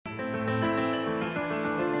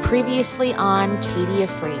Previously on Katie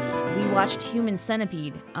Afraidy. We watched Human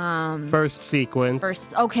Centipede. First sequence.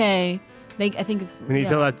 Okay. I think it's... We need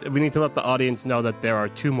to let the audience know that there are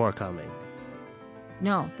two more coming.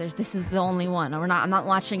 No, this is the only one. I'm not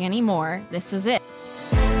watching any more. This is it.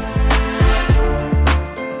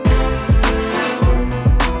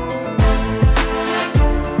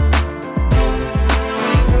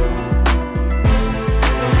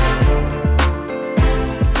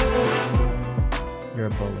 You're a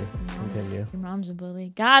bully. Continue. Your mom's a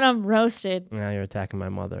bully. Got him. Roasted. Now you're attacking my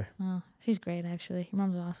mother. Oh, she's great, actually. Your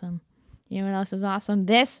mom's awesome. You know what else is awesome?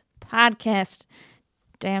 This podcast.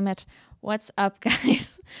 Damn it. What's up,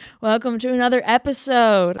 guys? Welcome to another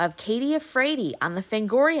episode Of Katie Afraidy on the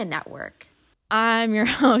Fangoria Network. I'm your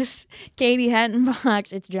host, Katie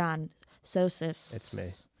Hettenbach. It's John Sosis. It's me.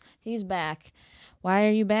 He's back. Why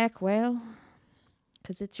are you back? Well,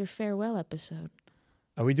 because it's your farewell episode.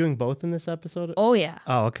 Are we doing both in this episode? Oh, yeah.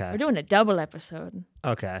 Oh, okay. We're doing a double episode.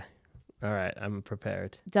 Okay. All right. I'm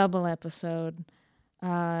prepared. Double episode.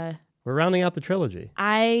 We're rounding out the trilogy.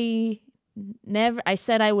 I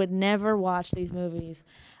said I would never watch these movies.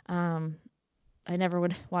 I never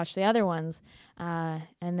would watch the other ones. And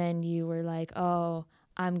then you were like, "Oh,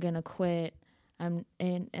 I'm gonna quit." And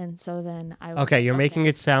so then I. Okay, you're making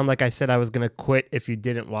it sound like I said I was gonna quit if you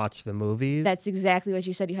didn't watch the movies. That's exactly what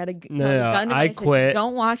you said. You had a No, I quit.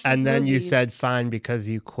 Don't watch. And then movies. you said, "Fine, because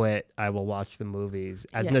you quit, I will watch the movies,"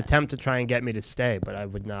 as an attempt to try and get me to stay. But I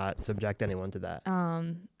would not subject anyone to that.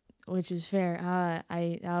 Which is fair.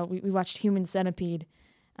 We watched Human Centipede,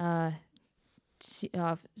 2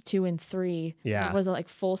 and 3. Yeah. Was it like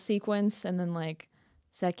full sequence and then like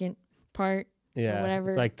second part? Yeah. Or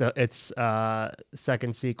whatever. It's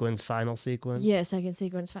second sequence, final sequence. Yeah, second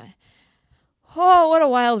sequence. Fine. Oh, what a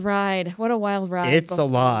wild ride! What a wild ride! It's a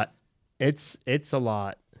lot. It's a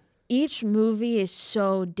lot. Each movie is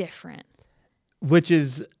so different. Which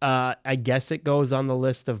is, I guess it goes on the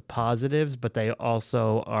list of positives, but they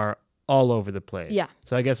also are all over the place. Yeah.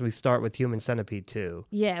 So I guess we start with Human Centipede 2.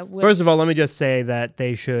 Yeah. First of all, let me just say that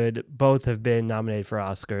they should both have been nominated for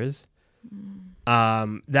Oscars.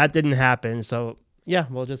 That didn't happen, so yeah,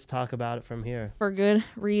 we'll just talk about it from here. For good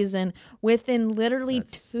reason. Within literally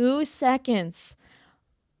 2 seconds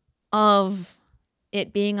of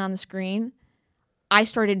it being on the screen, I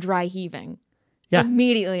started dry heaving. Yeah.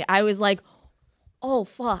 Immediately. I was like, oh,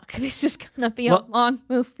 fuck, this is going to be a long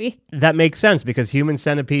movie. That makes sense because Human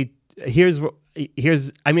Centipede,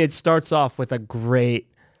 it starts off with a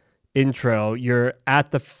great intro. You're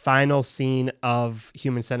at the final scene of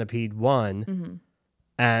Human Centipede 1. Mm-hmm.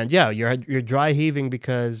 And yeah, you're dry heaving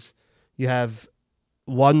because you have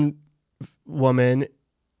one woman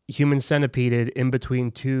human centipeded in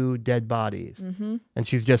between two dead bodies. Mm-hmm. And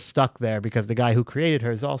she's just stuck there because the guy who created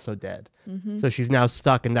her is also dead. Mm-hmm. So she's now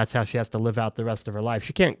stuck, and that's how she has to live out the rest of her life.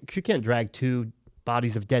 She can't drag two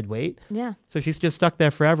bodies of dead weight. Yeah. So she's just stuck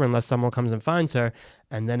there forever unless someone comes and finds her.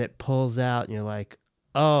 And then it pulls out, and you're like,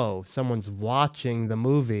 oh, someone's watching the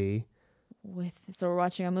movie. So we're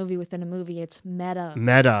watching a movie within a movie. It's meta.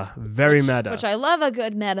 Meta. Very meta. Which I love a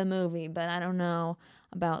good meta movie, but I don't know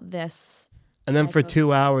about this. And then for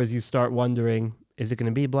 2 hours, you start wondering, is it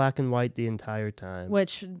going to be black and white the entire time?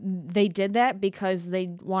 Which they did that because they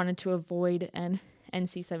wanted to avoid an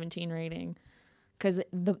NC-17 rating. Because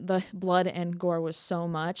the blood and gore was so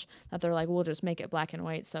much that they're like, we'll just make it black and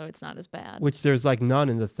white so it's not as bad. Which there's like none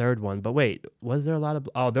in the third one. But wait, was there a lot of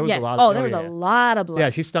blood? Oh, there was a lot of blood. There was a lot of blood.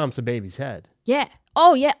 Yeah, she stomps a baby's head. Yeah.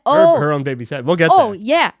 Oh, yeah. Oh. Her own baby's head. We'll get there. Oh,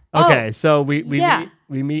 yeah. Okay, so we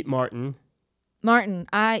meet Martin. Martin,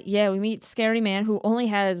 we meet Scary Man, who only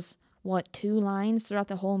has, 2 lines throughout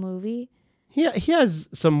the whole movie? He has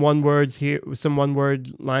some one-word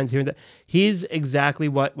lines here and there. He's exactly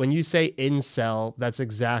when you say incel, that's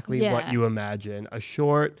exactly what you imagine. A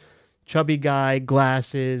short, chubby guy,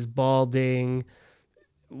 glasses, balding,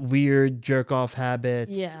 weird jerk-off habits.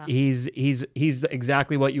 Yeah. He's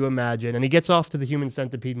exactly what you imagine. And he gets off to the Human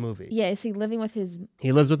Centipede movie. Yeah, is he living with his...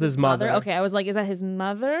 He lives with his mother. Okay, I was like, is that his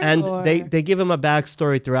mother? And they give him a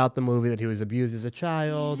backstory throughout the movie that he was abused as a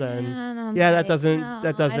child. That doesn't...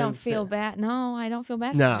 I don't feel bad. No, I don't feel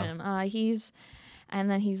bad for him.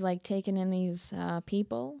 He's like taking in these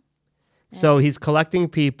people. So he's collecting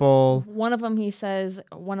people. One of them, he says,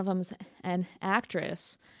 one of them's an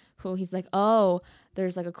actress who he's like, oh,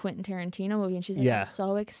 there's like a Quentin Tarantino movie, and she's like, I'm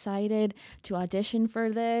so excited to audition for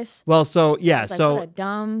this. Well, so yeah, like, so what a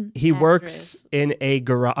dumb he actress. Works in a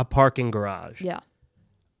parking garage. Yeah.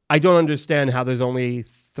 I don't understand how there's only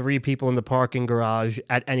 3 people in the parking garage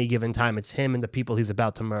at any given time. It's him and the people he's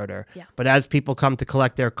about to murder. Yeah. But as people come to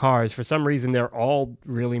collect their cars, for some reason, they're all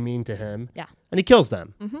really mean to him. Yeah. And he kills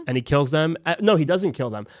them. Mm-hmm. And he kills them. No, he doesn't kill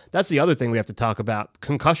them. That's the other thing we have to talk about.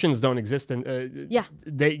 Concussions don't exist.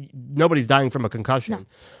 Nobody's dying from a concussion.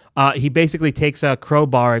 No. He basically takes a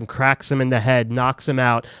crowbar and cracks him in the head, knocks him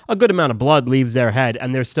out. A good amount of blood leaves their head,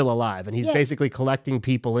 and they're still alive. And he's basically collecting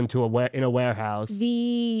people in a warehouse.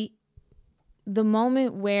 The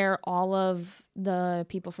moment where all of the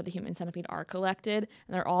people for the human centipede are collected,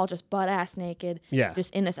 and they're all just butt-ass naked,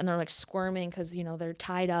 just in this, and they're like squirming because, they're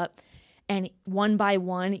tied up. And one by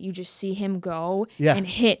one, you just see him go and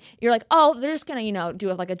hit. You're like, oh, they're just going to,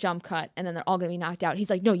 do like a jump cut, and then they're all going to be knocked out. He's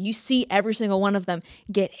like, no, you see every single one of them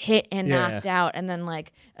get hit and knocked out. And then,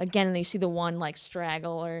 like, again, you see the one, like,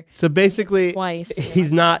 straggle or so basically, twice.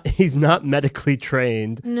 He's not medically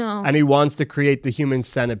trained. No. And he wants to create the human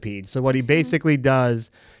centipede. So what he basically does,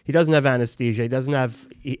 he doesn't have anesthesia. He doesn't have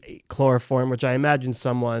chloroform, which I imagine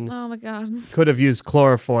someone oh my God. could have used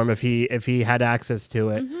chloroform if he had access to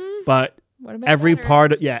it. Mm-hmm. But every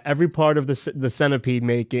part of the centipede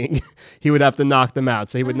making, he would have to knock them out.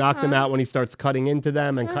 So he would knock them out when he starts cutting into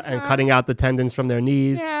them and cutting out the tendons from their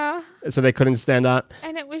knees. Yeah. So they couldn't stand up.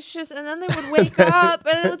 And it was just, and then they would wake up,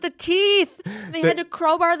 and then with the teeth, they had to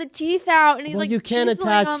crowbar the teeth out. And he's like, you can't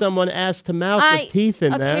attach someone ass to mouth with teeth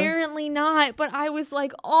in there. Apparently not. But I was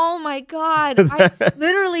like, oh my God. I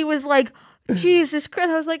literally was like, Jesus Christ.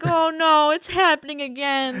 I was like, oh no, it's happening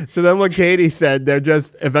again. So then what Katie said,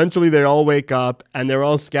 eventually they all wake up and they're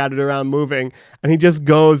all scattered around moving. And he just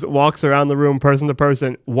walks around the room person to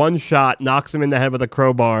person, one shot, knocks him in the head with a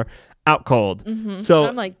crowbar, out cold. Mm-hmm. So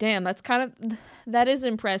I'm like, damn, that is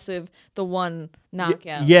impressive, the one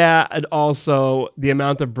knockout. Yeah, and also the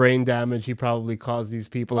amount of brain damage he probably caused these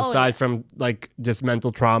people, aside from like just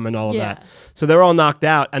mental trauma and all of that. So they're all knocked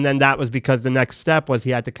out. And then that was because the next step was he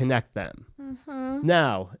had to connect them.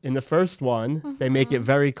 Now, in the first one, they make it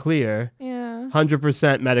very clear,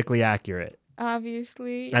 100% medically accurate.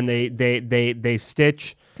 Obviously. And they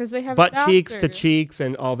stitch they have butt cheeks to cheeks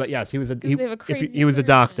and all that. Yes, he was a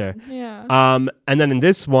doctor. Yeah. And then in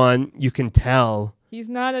this one, you can tell he's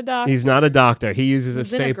not a doctor. He's not a doctor. He uses a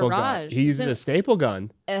staple gun. gun. He uses a staple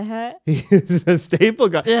gun. Uh-huh. He uses a staple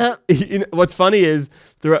gun. What's funny is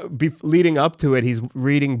leading up to it, he's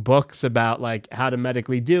reading books about like how to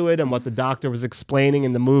medically do it and what the doctor was explaining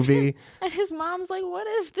in the movie. And his mom's like, "What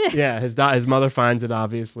is this?" Yeah, his mother finds it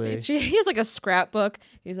obviously. He has like a scrapbook.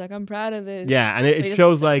 He's like, "I'm proud of this." Yeah, and it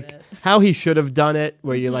shows like how he should have done it,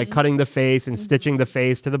 where you're like cutting the face and stitching the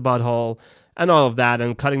face to the butthole and all of that,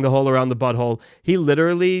 and cutting the hole around the butthole. He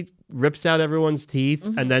literally rips out everyone's teeth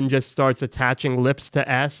and then just starts attaching lips to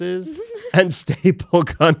asses and staple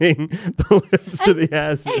gunning the lips to the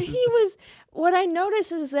asses. And what I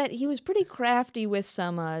noticed is that he was pretty crafty with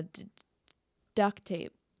some duct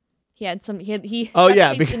tape. He had some, because he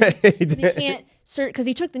can't, because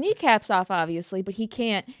he took the kneecaps off, obviously, but he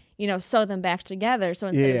can't, sew them back together. So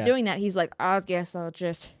instead of doing that, he's like, I guess I'll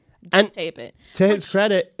just tape it. To his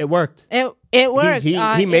credit, it worked. It worked.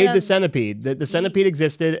 He made the centipede. The centipede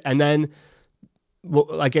existed, and then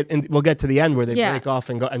we'll get to the end where they break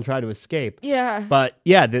off and go and try to escape. Yeah. But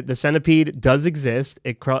yeah, the centipede does exist.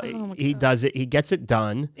 He does it. He gets it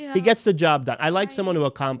done. Yeah. He gets the job done. I like someone who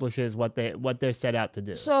accomplishes what they're set out to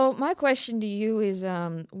do. So my question to you is,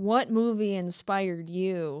 what movie inspired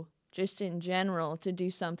you, just in general, to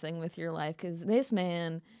do something with your life? Because this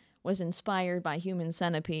man was inspired by Human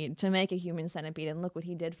Centipede to make a Human Centipede, and look what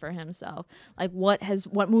he did for himself. Like,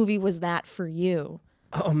 what movie was that for you?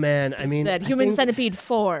 Oh man, Human Centipede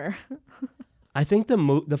 4. I think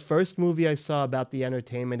the first movie I saw about the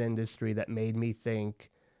entertainment industry that made me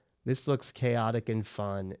think this looks chaotic and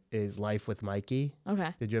fun is Life with Mikey.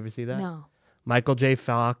 Okay. Did you ever see that? No. Michael J.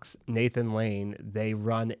 Fox, Nathan Lane, they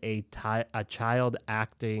run a child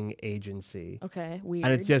acting agency. Okay, weird.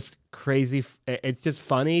 And it's just crazy. It's just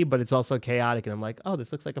funny, but it's also chaotic. And I'm like, oh,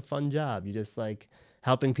 this looks like a fun job. You just like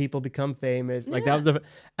helping people become famous. Like that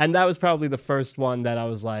was probably the first one that I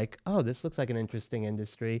was like, oh, this looks like an interesting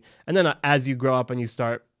industry. And then as you grow up and you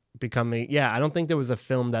start becoming, I don't think there was a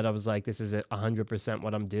film that I was like, this is 100%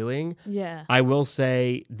 what I'm doing. Yeah. I will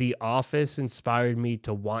say The Office inspired me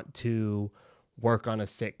to want to work on a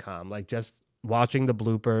sitcom, like just watching the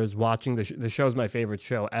bloopers, watching the show's my favorite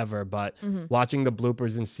show ever, but watching the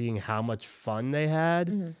bloopers and seeing how much fun they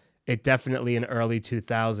had, it definitely in early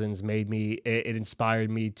 2000s it inspired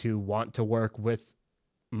me to want to work with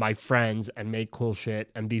my friends and make cool shit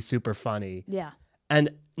and be super funny. Yeah. And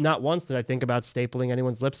not once did I think about stapling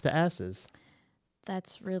anyone's lips to asses.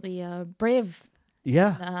 That's really brave.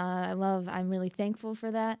 Yeah. I'm really thankful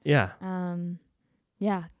for that. Yeah.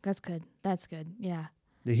 Yeah, that's good. That's good. Yeah.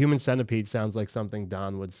 The Human Centipede sounds like something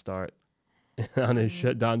Don would start on his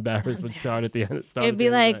show. Don Barris would start at the end. It'd be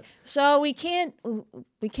like, so we can't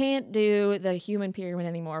do the human pyramid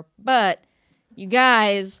anymore, but you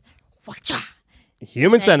guys,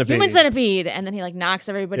 Human Centipede, and then he like knocks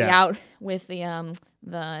everybody Yeah. out with the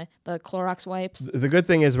Clorox wipes. The good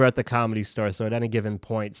thing is we're at the Comedy Store, so at any given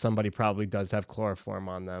point, somebody probably does have chloroform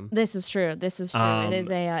on them. This is true. It is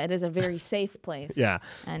a very safe place. Yeah.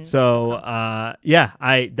 And So that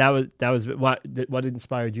was what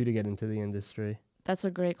inspired you to get into the industry? that's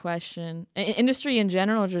a great question. Industry in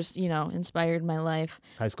general just, inspired my life.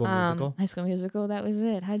 High School Musical? High School Musical, that was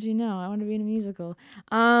it. How'd you know? I want to be in a musical.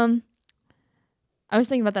 I was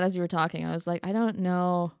thinking about that as you were talking. I was like, I don't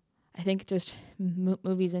know. I think just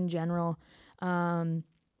movies in general. I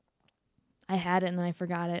had it and then I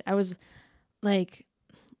forgot it. I was like,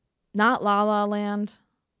 not La La Land,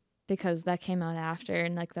 because that came out after,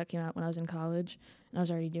 and like that came out when I was in college and I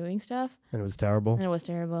was already doing stuff. And it was terrible.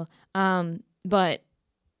 But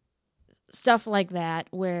stuff like that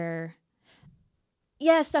where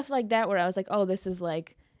I was like, oh, this is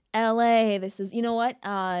like LA. This is, you know what?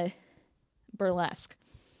 Burlesque.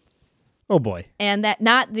 Oh boy. And that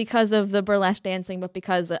not because of the burlesque dancing, but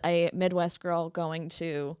because a Midwest girl going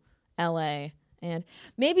to LA. And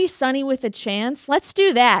maybe Sunny with a Chance. Let's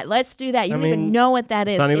do that. You don't even know what that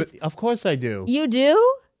is. Of course I do. You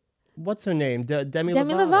do? What's her name? Demi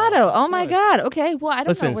Lovato. Oh my God. Okay. Well, I don't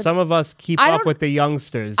know. Listen, some of us keep up with the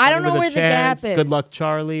youngsters. I don't know where the gap is. Good Luck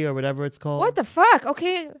Charlie or whatever it's called. What the fuck?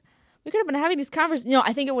 Okay. We could have been having these conversations. No,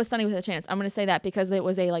 I think it was Sunny with a Chance. I'm going to say that because it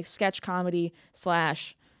was a like sketch comedy /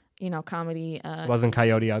 comedy. Wasn't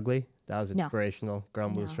Coyote Ugly? That was No. inspirational. Girl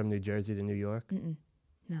moves from New Jersey to New York. Mm-mm.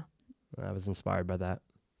 No. I was inspired by that.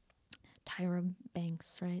 Tyra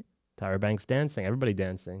Banks, right? Tyra Banks dancing. Everybody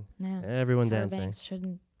dancing. Yeah. Everyone Tyra dancing. Banks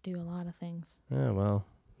shouldn't do a lot of things. Yeah, well,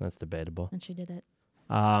 that's debatable. And she did it.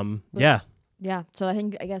 Yeah. Yeah. So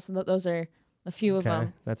I guess those are a few of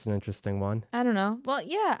them. That's an interesting one. I don't know. Well,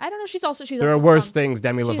 yeah, I don't know. She's there are worse things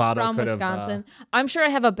Demi Lovato from could have. Wisconsin. I'm sure I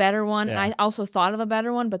have a better one, Yeah. and I also thought of a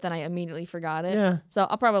better one, but then I immediately forgot it. Yeah. So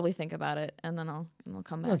I'll probably think about it, and then I'll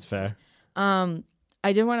come back. That's fair.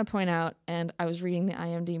 I did want to point out, and I was reading the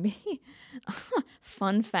IMDb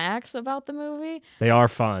fun facts about the movie. They are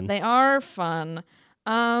fun. They are fun.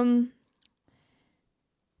 Where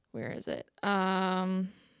is it?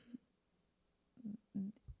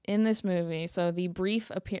 In this movie, so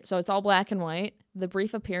it's all black and white. The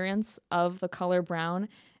brief appearance of the color brown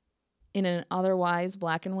in an otherwise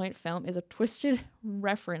black and white film is a twisted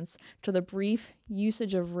reference to the brief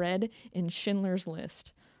usage of red in Schindler's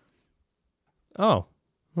List. Oh,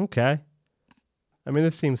 okay. I mean,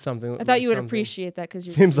 this seems something. I thought you would appreciate that because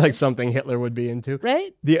seems like something Hitler would be into,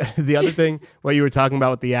 right? The other thing, what you were talking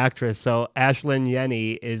about with the actress. So Ashlyn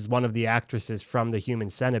Yenny is one of the actresses from The Human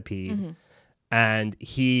Centipede, Mm-hmm. and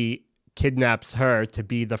he kidnaps her to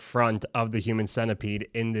be the front of The Human Centipede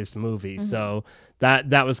in this movie. Mm-hmm. So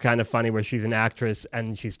that was kind of funny, where she's an actress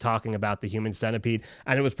and she's talking about The Human Centipede,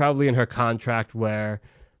 and it was probably in her contract where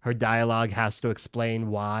her dialogue has to explain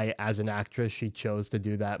why, as an actress, she chose to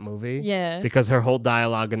do that movie. Yeah. Because her whole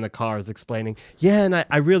dialogue in the car is explaining, and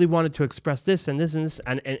I really wanted to express this and this and this,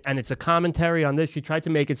 and it's a commentary on this. She tried to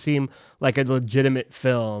make it seem like a legitimate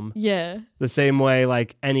film. Yeah. The same way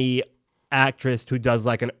like any actress who does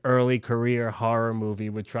like an early career horror movie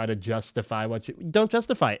would try to justify don't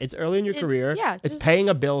justify it. It's early in your career. Yeah, it's paying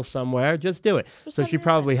a bill somewhere. Just do it. So she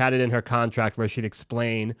probably had it in her contract where she'd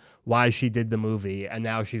explain why she did the movie, and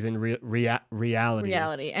now she's in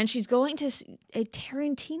reality. And she's going to a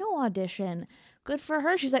Tarantino audition. Good for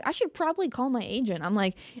her. She's like, I should probably call my agent. I'm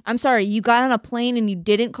like, I'm sorry, you got on a plane and you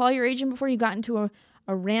didn't call your agent before you got into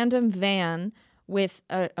a random van with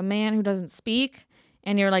a man who doesn't speak.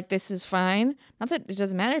 And you're like, this is fine. Not that it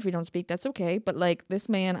doesn't matter if you don't speak. That's okay. But like this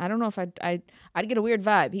man, I don't know if I'd get a weird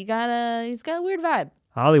vibe. He's got a weird vibe.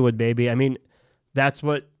 Hollywood, baby. I mean, that's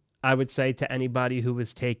what I would say to anybody who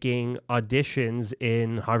was taking auditions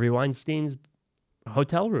in Harvey Weinstein's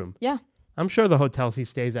hotel room. Yeah. I'm sure the hotels he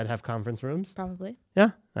stays at have conference rooms. Probably. Yeah.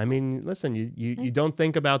 I mean, listen, you don't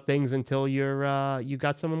think about things until you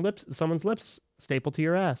got someone's lips stapled to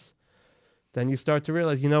your ass. Then you start to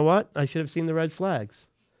realize, you know what? I should have seen the red flags.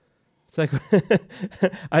 It's like,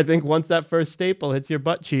 I think once that first staple hits your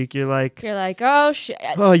butt cheek, you're like, oh shit.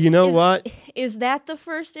 Oh, you know what? Is that the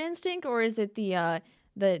first instinct, or is it the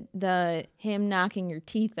the him knocking your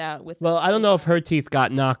teeth out with. Well, I don't know if her teeth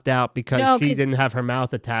got knocked out because she didn't have her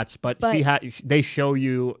mouth attached, but they show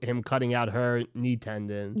you him cutting out her knee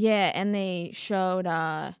tendon. Yeah, and they showed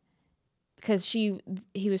because he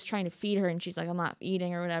was trying to feed her, and she's like, I'm not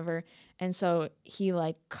eating or whatever, and so he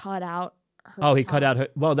like cut out her. Oh, he cut out her.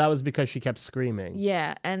 Well, that was because she kept screaming.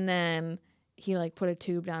 Yeah, and then he like put a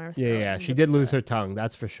tube down her throat. Yeah, she did lose her tongue.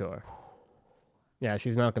 That's for sure. Yeah,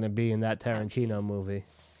 she's not going to be in that Tarantino movie.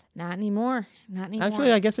 Not anymore.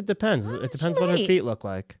 Actually, I guess it depends. Oh, it depends what her feet look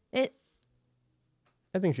like. I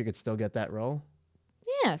think she could still get that role.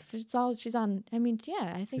 Yeah, if it's all she's on. I mean,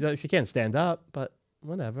 yeah, I think she can't stand up, but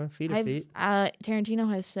whatever. Feet are feet.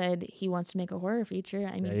 Tarantino has said he wants to make a horror feature.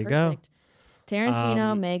 I mean, there you perfect. Go.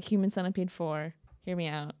 Tarantino, make Human Centipede 4. Hear me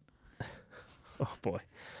out. Oh boy.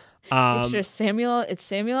 It's just Samuel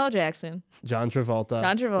L. Jackson, John Travolta,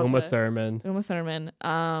 Uma Thurman,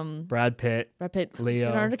 Brad Pitt, Leo,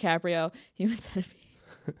 Leonardo DiCaprio, Human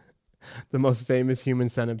Centipede. The most famous human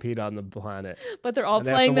centipede on the planet. But they're all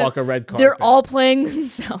playing. They have to walk a red carpet. They're all playing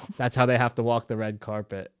themselves. That's how they have to walk the red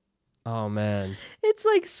carpet. Oh man, it's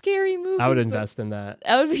like scary movies. I would invest in that.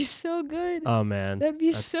 That would be so good. Oh man, that'd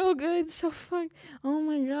be so good, so fun. Oh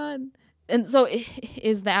my god. And so,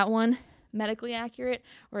 is that one medically accurate,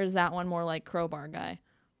 or is that one more like Crowbar Guy?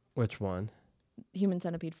 Which one? Human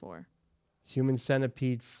Centipede 4. Human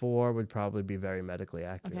Centipede 4 would probably be very medically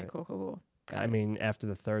accurate. Okay, cool. I mean, after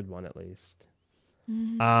the third one at least.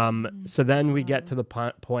 So then we get to the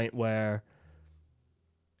point where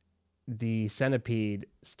the centipede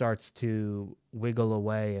starts to wiggle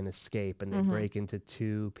away and escape, and they break into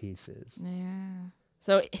 2 pieces. Yeah.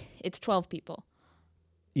 So it's 12 people.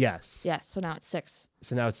 Yes. So now it's 6.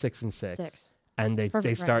 So now it's 6 and 6. And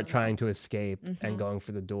they start trying to escape and going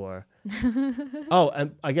for the door. Oh,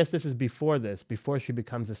 and I guess this is before this. Before she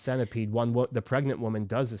becomes a centipede, the pregnant woman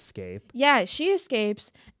does escape. Yeah, she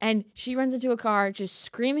escapes, and she runs into a car just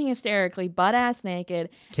screaming hysterically, butt-ass naked.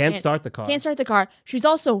 Can't start the car. She's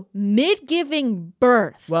also mid-giving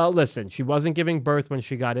birth. Well, listen, she wasn't giving birth when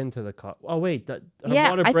she got into the car. Oh, wait. Her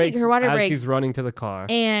water breaks as she's running to the car.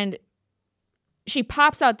 And she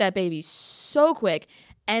pops out that baby so quick.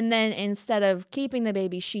 And then instead of keeping the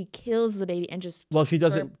baby, she kills the baby and just... Well, she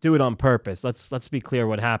doesn't do it on purpose. Let's be clear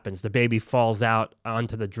what happens. The baby falls out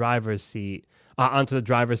onto the driver's seat, onto the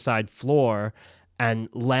driver's side floor, and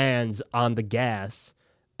lands on the gas.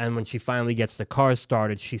 And when she finally gets the car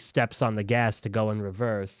started, she steps on the gas to go in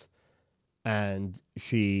reverse. And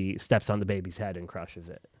she steps on the baby's head and crushes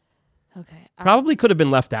it. Okay. Probably could have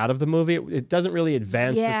been left out of the movie. It doesn't really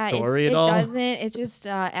advance the story at all. It doesn't. It just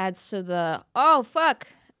adds to the oh fuck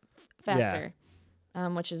factor,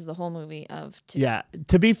 which is the whole movie of 2. Yeah.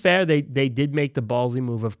 To be fair, they did make the ballsy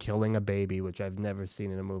move of killing a baby, which I've never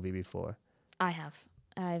seen in a movie before. I have.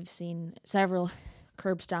 I've seen several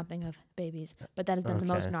curb stomping of babies, but that has been the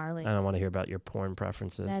most gnarly. I don't want to hear about your porn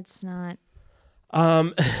preferences. That's not.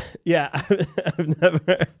 Yeah.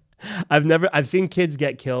 I've seen kids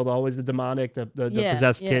get killed, always the demonic, the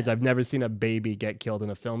possessed kids. I've never seen a baby get killed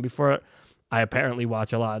in a film before. I apparently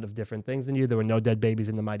watch a lot of different things than you. There were no dead babies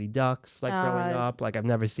in the Mighty Ducks, growing up. I've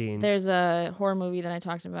never seen. There's a horror movie that I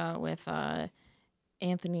talked about with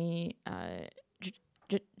Anthony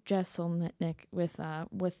Jeselnik with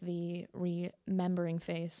the remembering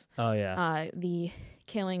face. Oh yeah. The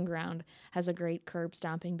Killing Ground has a great curb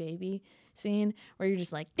stomping baby scene where you're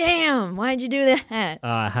just like, damn, why'd you do that?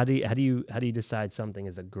 How do you decide something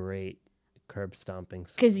is a great curb stomping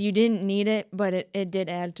scene? Because you didn't need it, but it did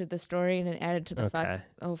add to the story, and it added to the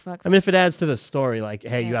fuck. I mean, if it adds to the story,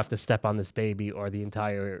 you have to step on this baby or the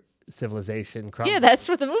entire civilization crumbles. Yeah, that's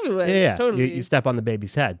what the movie was. Yeah, totally. You step on the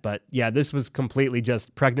baby's head. But yeah, this was completely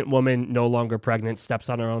just pregnant woman, no longer pregnant, steps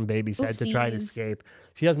on her own baby's head to try to escape.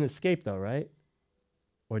 She doesn't escape though, right?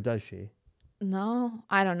 Or does she? No,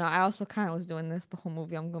 I don't know. I also kind of was doing this the whole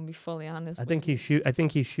movie. I'm gonna be fully honest. I think he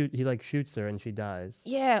shoots her and she dies.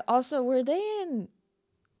 Yeah. Also, were they in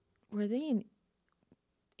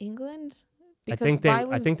England? Because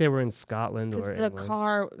I think they were in Scotland or the England.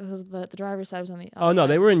 car, because the driver's side was on the other Oh no,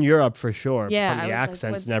 side. they were in Europe for sure. Yeah, from the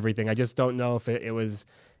accents and everything. I just don't know if it was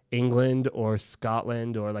England or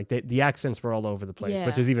Scotland or the accents were all over the place,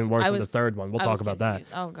 which is even worse than the third one. We'll talk about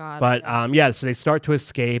confused. That. Oh God. But so they start to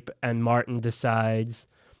escape, and Martin decides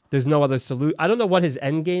there's no other solution. I don't know what his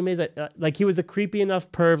end game is. He was a creepy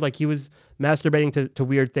enough perv, he was masturbating to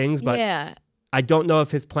weird things, but I don't know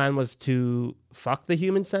if his plan was to fuck the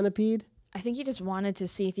human centipede. I think he just wanted to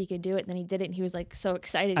see if he could do it. Then he did it, and he was so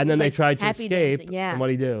excited. And then they tried to escape. Yeah. And what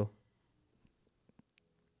did he do?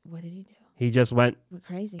 What did he do? He just went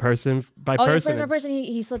crazy. person by Oh, person. person by person,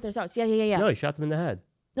 he slit their throats. Yeah. No, he shot them in the head.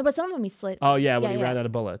 No, but some of them he slit. Oh, yeah, when he ran out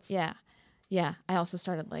of bullets. Yeah. Yeah, I also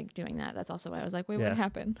started like doing that. That's also why I was like, wait, what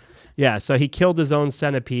happened? Yeah, so he killed his own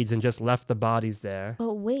centipedes and just left the bodies there.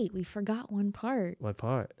 But wait, we forgot one part. What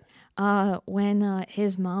part? When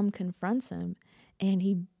his mom confronts him and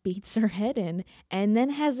he beats her head in and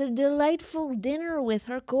then has a delightful dinner with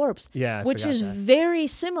her corpse. Yeah, which is very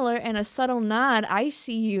similar and a subtle nod. I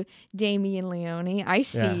see you, Damien Leone. I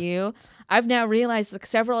see you. I've now realized that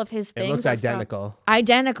several of his things it looks identical.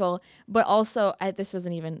 Identical, but also this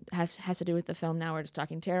doesn't even has to do with the film. Now we're just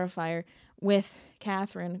talking Terrifier with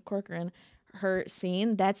Catherine Corcoran. Her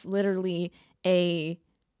scene, that's literally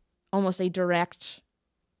almost a direct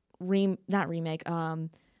not remake,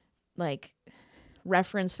 like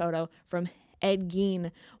reference photo from Ed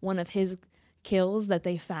Gein, one of his kills that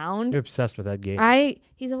they found. You're obsessed with Ed Gein.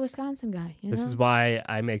 He's a Wisconsin guy. This is why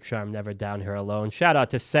I make sure I'm never down here alone. Shout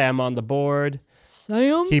out to Sam on the board.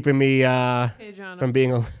 Sam keeping me from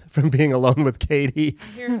being alone with Katie.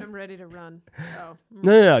 I'm here and I'm ready to run. So.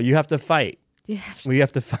 No, you have to fight. Yeah. We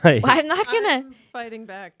have to fight. Well, I'm not gonna. I'm fighting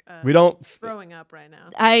back. We don't throwing up right now.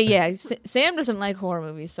 Sam doesn't like horror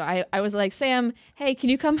movies, so I was like, Sam, hey,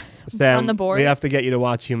 can you come on the board? We have to get you to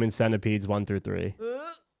watch Human Centipedes 1 through 3.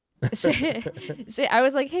 I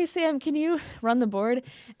was like, hey Sam, can you run the board?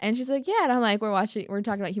 And she's like, yeah. And I'm like, we're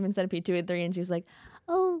talking about Human Centipede 2 and 3, and she's like,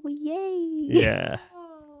 oh yay. Yeah.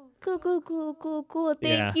 Cool.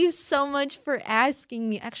 Thank you so much for asking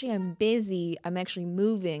me. Actually, I'm busy. I'm actually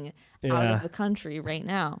moving out of the country right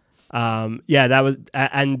now. That was,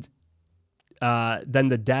 and then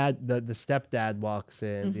the stepdad walks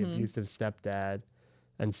in, the abusive stepdad,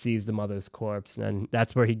 and sees the mother's corpse, and then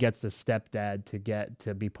that's where he gets the stepdad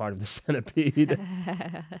to be part of the centipede.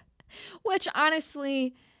 Which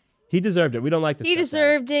honestly, he deserved it. We don't like the stepdad. He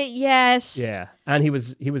deserved it, yes. Yeah, and he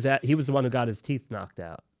was the one who got his teeth knocked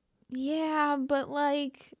out. Yeah, but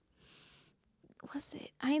like, was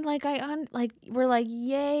it? We're like,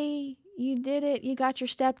 yay, you did it. You got your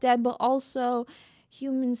stepdad, but also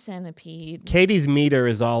Human Centipede. Katie's meter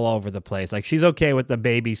is all over the place. Like, she's okay with the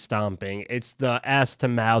baby stomping. It's the ass to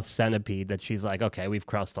mouth centipede that she's like, okay, we've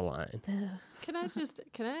crossed the line. Can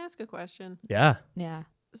I ask a question? Yeah. Yeah.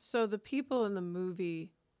 So the people in the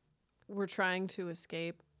movie were trying to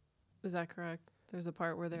escape. Is that correct? There's a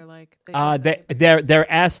part where they're like,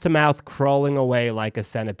 they're ass to mouth crawling away like a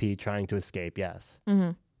centipede trying to escape. Yes. Mm-hmm.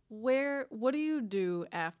 What do you do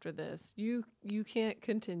after this? You can't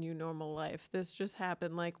continue normal life. This just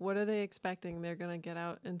happened. Like, what are they expecting? They're gonna get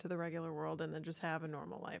out into the regular world and then just have a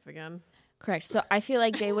normal life again? Correct. So I feel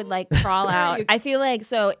like they would like crawl out. I feel like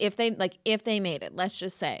so if they made it, let's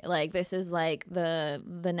just say like this is like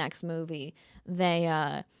the next movie.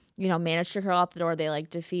 They manage to crawl out the door. They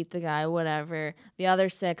like defeat the guy, whatever. The other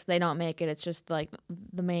 6, they don't make it. It's just like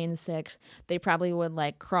the main 6. They probably would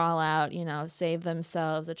like crawl out, save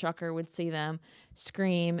themselves. A trucker would see them,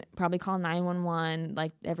 scream, probably call 911.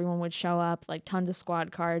 Like everyone would show up, like tons of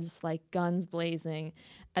squad cars, like guns blazing.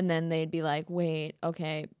 And then they'd be like, wait,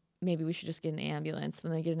 okay, maybe we should just get an ambulance.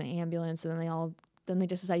 And they get an ambulance, and then they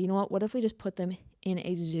just decide, you know what if we just put them in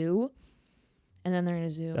a zoo? And then they're in a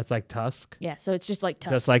zoo. That's like Tusk. Yeah, so it's just like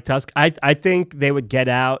Tusk. Just like Tusk. I think they would get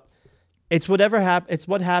out. It's whatever It's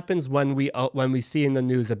what happens when we see in the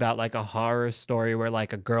news about like a horror story where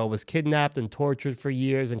like a girl was kidnapped and tortured for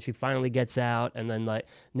years, and she finally gets out, and then like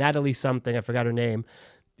Natalie something, I forgot her name.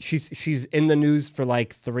 She's in the news for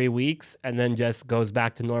like 3 weeks and then just goes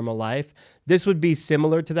back to normal life. This would be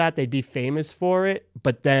similar to that. They'd be famous for it,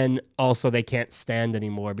 but then also they can't stand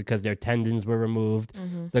anymore because their tendons were removed.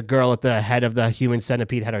 Mm-hmm. The girl at the head of the Human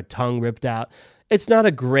Centipede had her tongue ripped out. It's not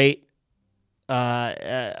a great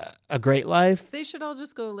life. They should all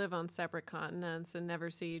just go live on separate continents and never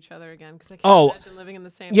see each other again, because I can't imagine living in the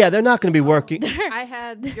same. Yeah, they're not going to be working. I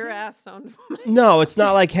had your ass sewn. No, it's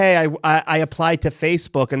not like, hey, I applied to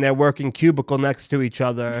Facebook and they're working cubicle next to each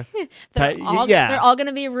other. They're all going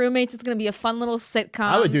to be roommates. It's going to be a fun little sitcom.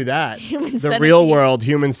 I would do that. Human the Centipede. Real world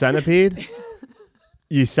Human Centipede.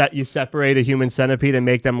 You separate a human centipede and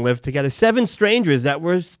make them live together. 7 strangers that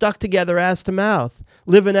were stuck together ass to mouth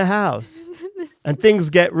live in a house. And things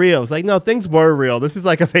get real. It's like, no, things were real. This is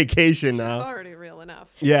like a vacation now. It's already real enough.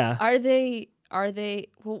 Yeah. Are they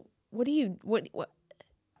well,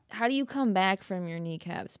 how do you come back from your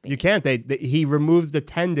kneecaps? You can't. He removes the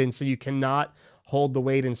tendon so you cannot hold the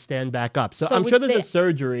weight and stand back up. So I'm sure there's a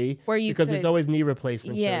surgery because there's always knee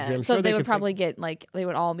replacement surgery. I'm so sure they would probably get like, they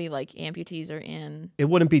would all be like amputees or in. It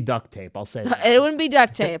wouldn't be duct tape, I'll say that. It wouldn't be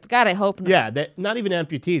duct tape. God, I hope not. Yeah, not even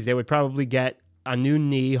amputees. They would probably get a new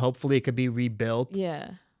knee. Hopefully it could be rebuilt.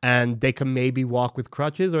 Yeah. and they can maybe walk with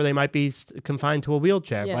crutches, or they might be confined to a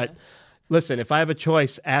wheelchair. Yeah. But listen, if I have a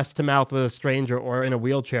choice, ass to mouth with a stranger or in a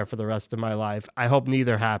wheelchair for the rest of my life, I hope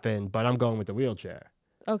neither happen, but I'm going with the wheelchair.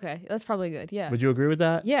 Okay, that's probably good. Yeah. Would you agree with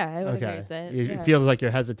that? Yeah, I would agree Okay. with that. It Yeah. feels like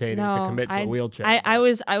you're hesitating to commit to a wheelchair. I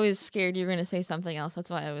was scared you were gonna say something else. That's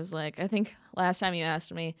why I was like, I think last time you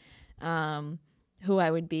asked me who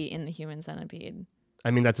I would be in the Human Centipede.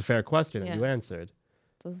 I mean, that's a fair question, Yeah. and you answered.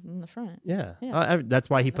 It was in the front. Yeah. Yeah. That's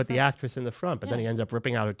why he the put the front. actress in the front, but then Yeah. he ends up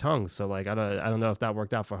ripping out her tongue. So like, I don't know if that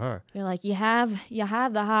worked out for her. You're like, you have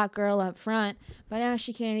the hot girl up front, but now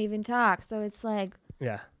she can't even talk. So it's like,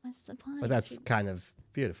 Yeah. what's the point? But that's kind of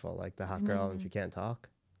beautiful, like the hot girl and she can't talk.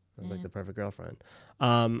 That's like Yeah. the perfect girlfriend.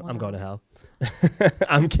 I'm going to hell.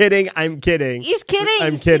 I'm kidding. He's kidding.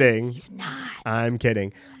 I'm kidding. He's not. I'm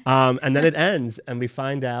kidding. And then it ends, and we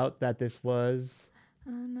find out that this was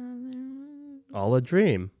all a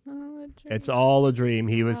dream. It's all a dream.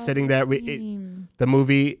 He was sitting there. The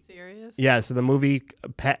movie. Serious? Yeah, so the movie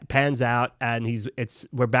pans out, and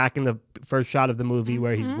we're back in the first shot of the movie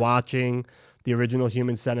where he's watching the original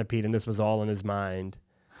Human Centipede, and this was all in his mind.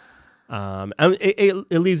 And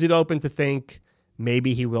it leaves it open to think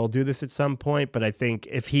maybe he will do this at some point, but I think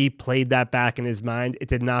if he played that back in his mind, it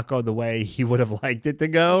did not go the way he would have liked it to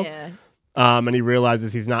go. Yeah. And he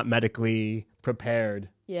realizes he's not medically prepared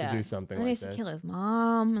Yeah. to do something And he like has to this. kill his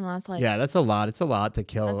mom, and that's like, Yeah, that's a lot. It's a lot to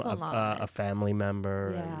kill That's a lot. a family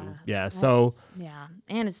member. Yeah. And yeah. So yeah,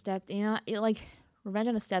 and his like Revenge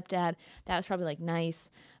on a Stepdad. That was probably like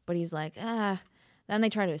nice, but he's like, Then they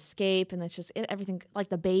try to escape, and it's just everything. Like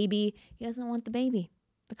the baby, he doesn't want the baby,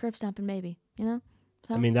 the curb stomping baby.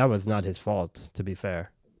 So I mean, that was not his fault, to be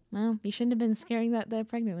fair. well, he shouldn't have been scaring that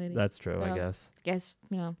pregnant lady. That's true, I So, guess.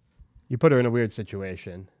 You You put her in a weird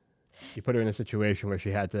situation. You put her in a situation where she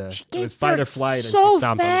had to. she It was gave fight birth or flight. so and she stomped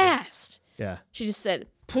on the- fast. Yeah. She just said,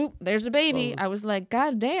 "Poop, there's a baby." I was like,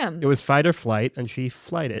 "God damn, It was fight or flight, and she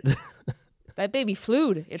flighted. that baby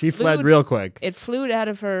flew." She fled real quick. It flew out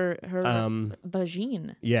of her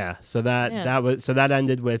vagine. Yeah. So that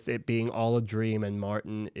ended with it being all a dream, and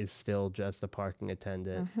Martin is still just a parking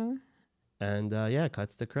attendant. And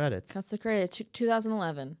cuts to credits. Cuts the credit.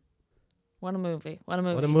 2011. What a movie! What a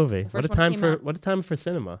movie! What a movie! The What a first one time came for out- what a time for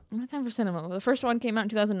cinema. What a time for cinema. Well, the first one came out in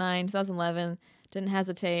 2009, 2011. Didn't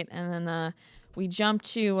hesitate, and then we jumped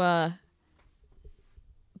to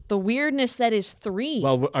the weirdness that is 3.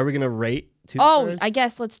 Well, are we gonna rate? I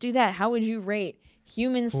guess let's do that. How would you rate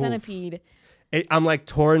Human Centipede? I'm like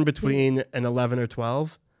torn between an 11 or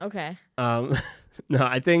 12. Okay. No,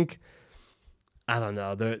 I think I don't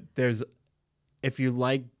know. There's if you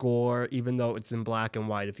like gore, even though it's in black and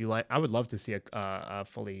white, I would love to see a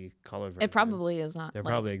fully colored version. It probably is not. There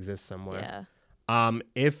like, probably exists somewhere. Yeah.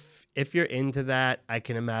 If you're into that, I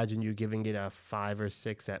can imagine you giving it a 5 or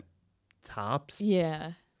 6 at tops.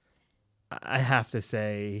 Yeah. I have to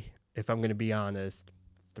say, if I'm going to be honest,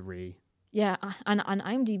 3. Yeah. On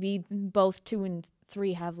IMDb, both 2 and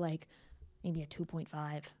 3 have like maybe a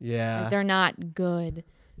 2.5. Yeah. Like, they're not good.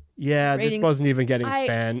 Yeah, ratings. this wasn't even getting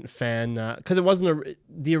fan because it wasn't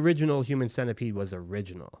the original Human Centipede was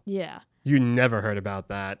original. Yeah. You never heard about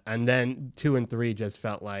that, and then 2 and 3 just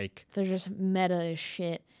felt like They're just meta as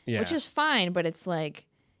shit, yeah, which is fine, but it's like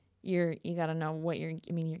you got to know what you're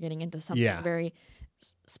getting into something very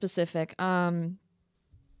specific. You're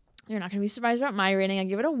not going to be surprised about my rating. I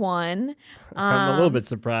give it a 1. I'm a little bit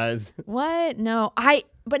surprised. What? No.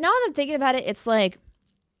 But now that I'm thinking about it, it's like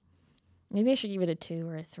maybe I should give it a 2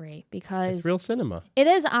 or a 3 because It's real cinema. it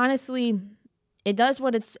is honestly, it does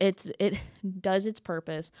what it does its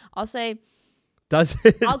purpose. I'll say Does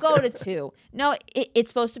it? I'll go to 2. No, it's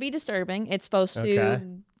supposed to be disturbing. It's supposed to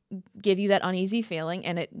give you that uneasy feeling,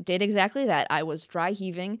 and it did exactly that. I was dry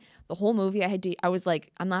heaving the whole movie. I was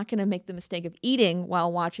like, I'm not going to make the mistake of eating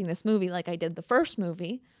while watching this movie like I did the first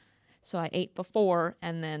movie. So I ate before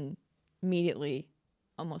and then immediately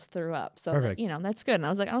almost threw up. So Perfect. That's good. And I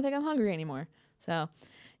was like, I don't think I'm hungry anymore. So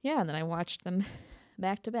yeah, and then I watched them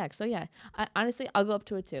back to back. So yeah, honestly, I'll go up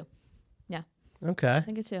to a 2. Yeah, Okay. I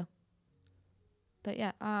think a 2. But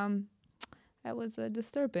yeah, that was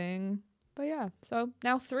disturbing. But yeah, so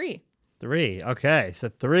now 3. 3. Okay, so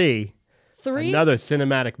 3. 3. Another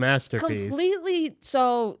cinematic masterpiece. Completely.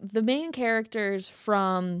 So the main characters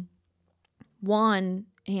from 1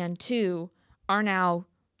 and 2 are now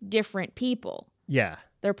different people. Yeah.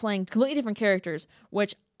 They're playing completely different characters,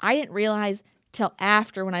 which I didn't realize till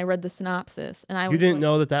after when I read the synopsis. And You didn't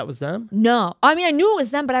know that was them? No. I mean, I knew it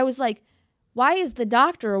was them, but I was like, why is the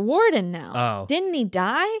doctor a warden now? Oh. Didn't he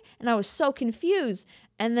die? And I was so confused.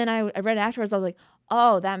 And then I read afterwards, I was like,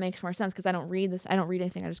 oh, that makes more sense because I don't read this. I don't read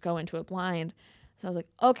anything. I just go into it blind. So I was like,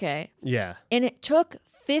 okay. Yeah. And it took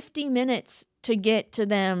 50 minutes to get to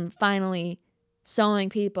them finally sewing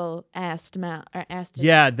people ass to mouth.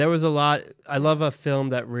 Yeah, there was a lot. I love a film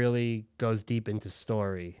that really goes deep into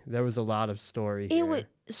story. There was a lot of story here. It was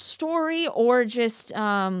story or just,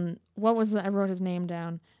 what was I wrote his name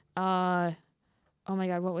down. Oh my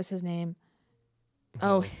God, what was his name?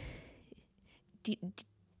 Oh,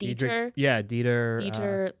 Dieter. Yeah, Dieter.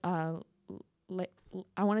 Dieter,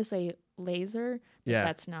 I want to say Laser. But Yeah.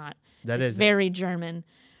 that's not. That it's is very German.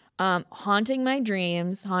 Haunting my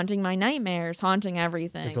dreams, haunting my nightmares, haunting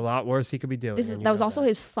everything. There's a lot worse he could be doing. That was also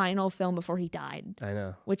his final film before he died. I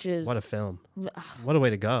know. Which is what a film. What a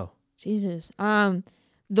way to go. Jesus.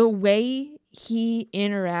 The way he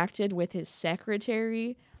interacted with his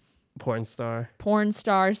secretary, porn star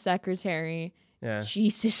secretary. Yeah.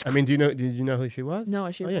 Jesus. I mean, did you know who she was? No,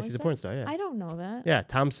 is she? Yeah, she's a porn star. Yeah. I don't know that. Yeah,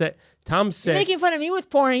 Tom said. You're making fun of me with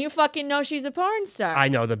porn, and you fucking know she's a porn star. I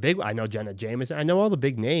know I know Jenna Jameson. I know all the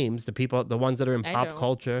big names, the ones that are in pop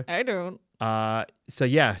culture. I don't. Well,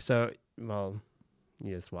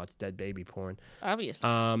 you just watch dead baby porn. Obviously.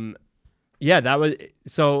 Yeah, that was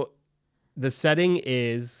so. The setting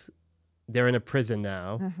is they're in a prison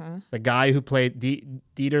now. The guy who played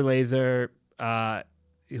Dieter Laser,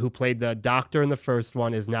 who played the doctor in the first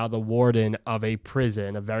one, is now the warden of a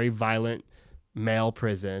prison, a very violent male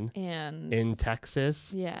prison in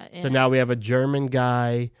Texas. Yeah. So now we have a German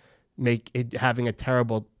guy having a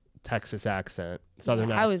terrible Texas accent, Southern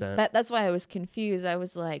accent. That's why I was confused. I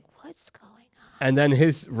was like, what's going on? And then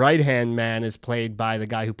his right-hand man is played by the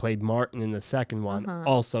guy who played Martin in the second one.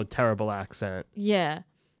 Also terrible accent. Yeah.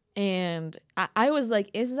 And I was like,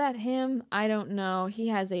 is that him? I don't know. He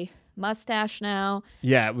has a mustache now.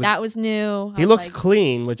 Yeah, that was new. He looked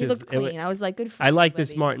clean, He looked clean. I was like, good for I like buddy.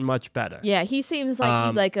 this Martin much better. Yeah, he seems like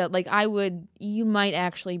he's like you might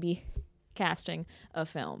actually be casting a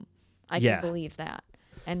film. I can believe that,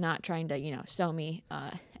 and not trying to sew me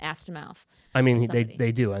ass to mouth. I mean,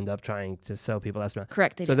 they do end up trying to sew people ass to mouth.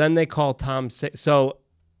 Correct. So then they call Tom. So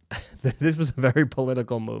this was a very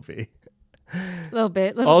political movie. A little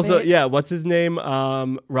bit. Also, yeah, what's his name?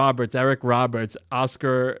 Eric Roberts,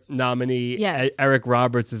 Oscar nominee. Yes. Eric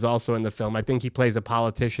Roberts is also in the film. I think he plays a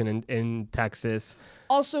politician in Texas.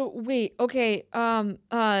 Also, wait, okay.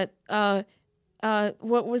 What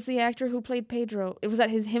was the actor who played Pedro? Was that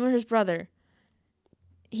him or his brother?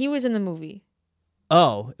 He was in the movie.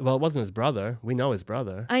 Oh, well, it wasn't his brother. We know his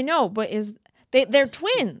brother. I know, but they're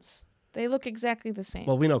twins. They look exactly the same.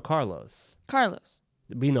 Well, we know Carlos.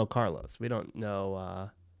 We know Carlos. We don't know.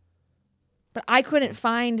 But I couldn't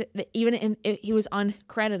find he was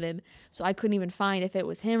uncredited, so I couldn't even find if it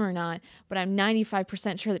was him or not. But I'm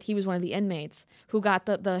 95% sure that he was one of the inmates who got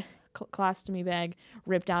the colostomy bag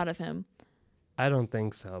ripped out of him. I don't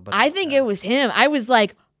think so. But I think it was him. I was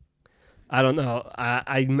like, I don't know.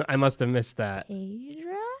 I must have missed that.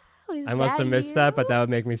 Pedro? I must have missed that, but that would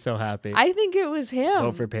make me so happy. I think it was him.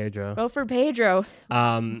 Vote for Pedro. Vote for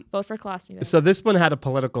colostomy bag. So this one had a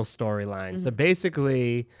political storyline. So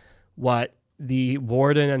basically, what the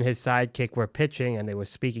warden and his sidekick were pitching, and they were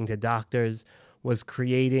speaking to doctors, was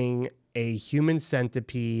creating a human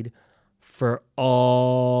centipede for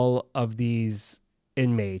all of these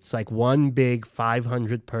inmates, like one big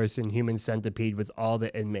 500-person human centipede with all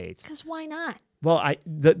the inmates. Because why not? Well,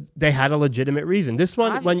 they had a legitimate reason. This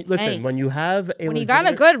one, when you have when you got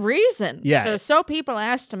a good reason, yeah, to sew people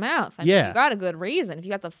ass to mouth. I mean, yeah, you got a good reason. If you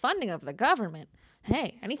got the funding of the government,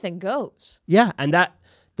 hey, anything goes. Yeah, and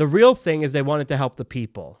the real thing is they wanted to help the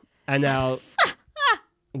people, and now.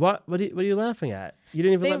 What are you laughing at? You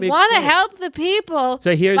didn't even let me explain. They want to help the people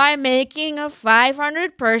by making a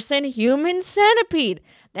 500-person human centipede.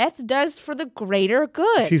 That does for the greater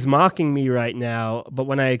good. She's mocking me right now, but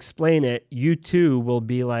when I explain it, you too will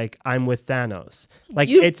be like, I'm with Thanos. Like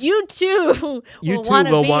you too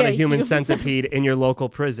will want a human centipede in your local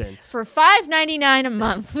prison for $5.99 a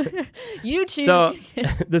month. You too. So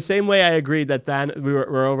the same way I agreed that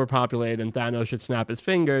we're overpopulated and Thanos should snap his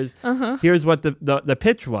fingers. Here's what the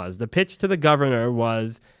pitch was. The pitch to the governor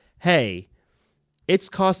was, hey, it's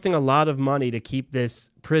costing a lot of money to keep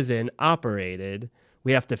this prison operated.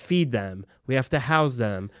 We have to feed them. We have to house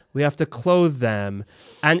them. We have to clothe them.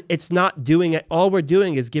 And it's not doing it. All we're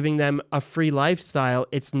doing is giving them a free lifestyle.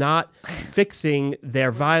 It's not fixing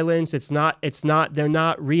their violence. They're not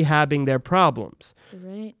rehabbing their problems.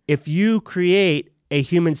 Right. If you create a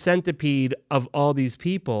human centipede of all these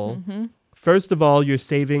people, first of all, you're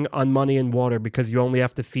saving on money and water because you only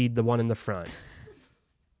have to feed the one in the front.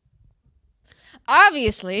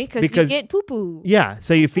 Obviously, because you get poo-poo. Yeah,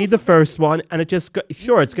 so you feed the first one, and it just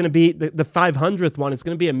sure it's going to be the 500th one. It's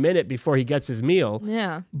going to be a minute before he gets his meal.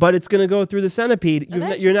 Yeah, but it's going to go through the centipede.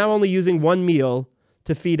 You're now only using one meal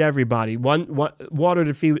to feed everybody, one water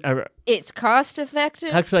to feed. It's cost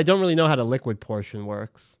effective. Actually, I don't really know how the liquid portion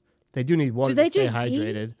works. They do need water to stay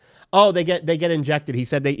hydrated. Pee? Oh, they get injected. He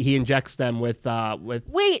said he injects them with.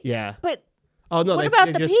 Wait, yeah, but oh no, what they about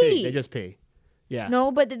they the just pee? They just pee. Yeah,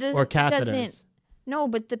 no, but it doesn't. Or catheters. Doesn't. No,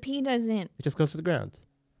 but the pee doesn't. It just goes to the ground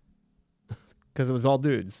because it was all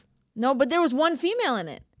dudes. No, but there was one female in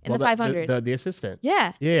it in the 500. The assistant.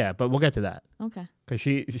 Yeah. Yeah, but we'll get to that. Okay. Because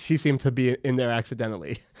she seemed to be in there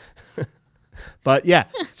accidentally. But yeah,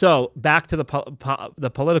 so back to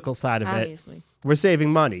the political side of Obviously. it. We're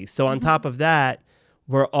saving money. So on top of that,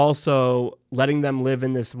 we're also letting them live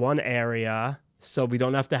in this one area. So we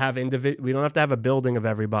don't have to have a building of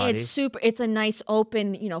everybody. It's a nice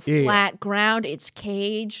open, flat ground. It's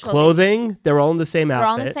caged. Clothing, they're all in the same outfit. They're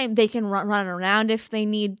all in the same. They can run around if they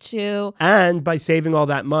need to. And by saving all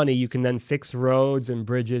that money, you can then fix roads and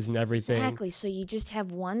bridges and everything. Exactly. So you just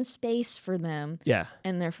have one space for them. Yeah.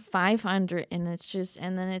 And they're 500, and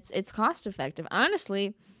it's cost effective.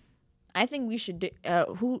 Honestly, I think we should do.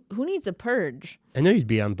 Who needs a purge? I know you'd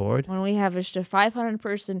be on board. When we have just a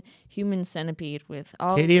 500-person human centipede with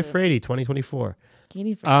all Katie Afraidy, 2024.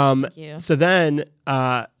 Katie Afraidy, thank you. So then,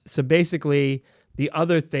 so basically, the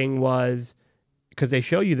other thing was, because they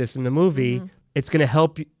show you this in the movie, it's going to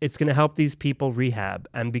help. It's going to help these people rehab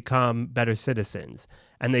and become better citizens.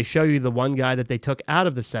 And they show you the one guy that they took out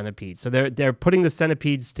of the centipede. So they're putting the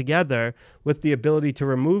centipedes together with the ability to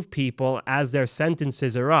remove people as their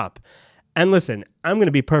sentences are up. And listen, I'm going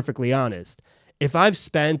to be perfectly honest. If I've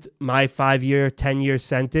spent my 5-year, 10-year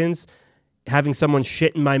sentence having someone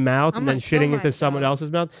shit in my mouth and then shitting into someone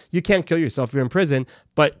else's mouth, you can't kill yourself if you're in prison.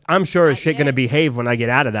 But I'm sure as shit going to behave when I get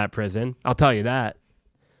out of that prison. I'll tell you that.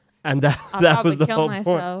 And that was the whole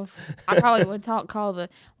myself. point. I probably would call the.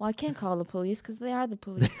 Well, I can't call the police because they are the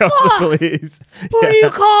police. The police. Who do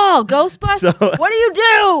you call? Ghostbusters? What do you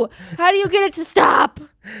do? How do you get it to stop?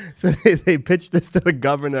 So they pitched this to the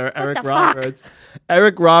governor, Eric Roberts.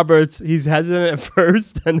 Eric Roberts, he's hesitant at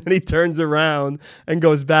first, and then he turns around and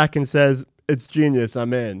goes back and says, "It's genius.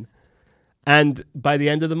 I'm in." And by the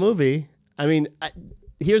end of the movie, I mean,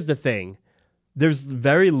 here's the thing. There's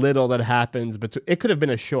very little that happens, but it could have been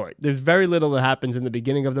a short. There's very little that happens in the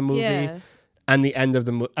beginning of the movie and the end of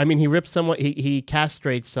the movie. I mean, he rips someone, he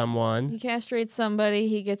castrates someone. He castrates somebody,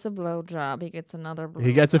 he gets a blowjob, he gets another blowjob.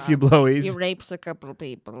 He gets a few blowies. He rapes a couple of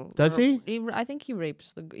people. Does he? I think he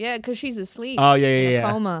rapes because she's asleep. Oh, yeah, in yeah, a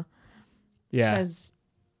coma. Yeah. Because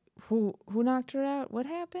who knocked her out? What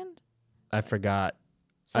happened? I forgot.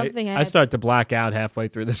 Something I started to black out halfway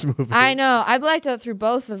through this movie. I know. I blacked out through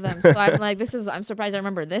both of them. So I'm like, I'm surprised I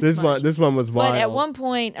remember this much. This one was wild. But at one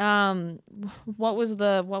point, what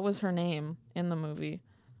was her name in the movie?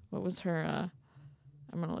 What was her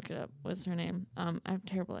I'm gonna look it up. What's her name? I'm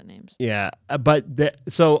terrible at names. Yeah. But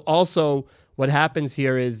so also what happens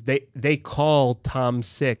here is they call Tom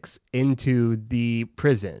Six into the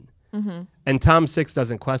prison. Mm-hmm. And Tom Six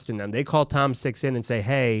doesn't question them. They call Tom Six in and say,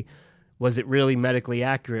 "Hey, was it really medically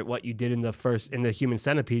accurate what you did in the Human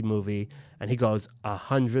Centipede movie?" And he goes,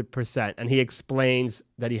 100%. And he explains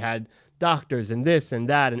that he had doctors and this and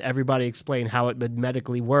that, and everybody explained how it would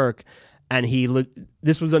medically work. And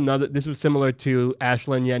this was similar to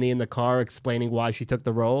Ashlyn Yenny in the car explaining why she took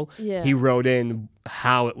the role. Yeah. He wrote in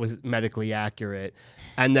how it was medically accurate.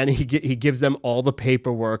 And then he gives them all the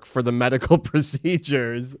paperwork for the medical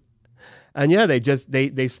procedures. And yeah,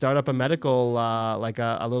 they start up a medical like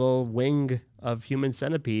a little wing of Human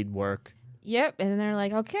Centipede work. Yep, and they're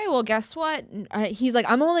like, okay, well, guess what? He's like,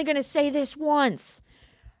 I'm only gonna say this once.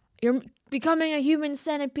 You're becoming a human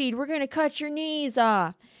centipede. We're gonna cut your knees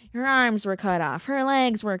off. Her arms were cut off. Her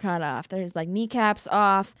legs were cut off. There's like kneecaps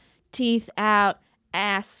off, teeth out,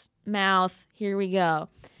 ass, mouth. Here we go.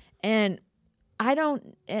 And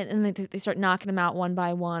they start knocking him out one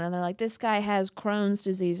by one, and they're like, this guy has Crohn's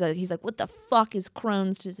disease. He's like, what the fuck is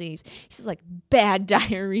Crohn's disease? He says, like, bad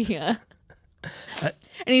diarrhea. And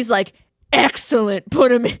he's like, excellent,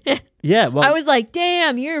 put him in. Yeah, well, I was like,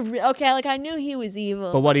 damn, you're okay. Like, I knew he was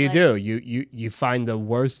evil. But what do? You find the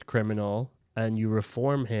worst criminal and you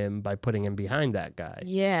reform him by putting him behind that guy.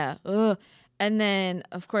 Yeah. Ugh. And then,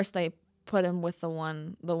 of course, they put him with the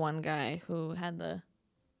one guy who had the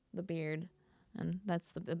beard. And that's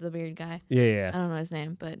the beard guy. Yeah. I don't know his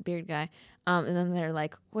name, but beard guy. And then they're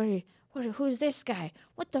like, who's this guy?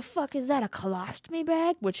 What the fuck is that? A colostomy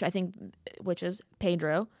bag? Which is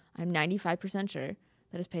Pedro. I'm 95% sure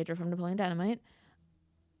that is Pedro from Napoleon Dynamite.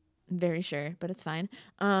 very sure, but it's fine.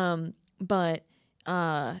 But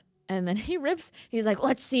and then he's like,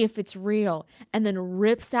 let's see if it's real. And then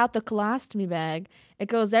rips out the colostomy bag. It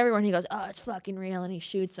goes everywhere. And he goes, oh, it's fucking real. And he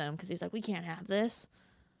shoots him because he's like, we can't have this.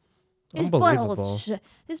 Unbelievable.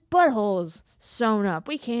 His butthole's sewn up.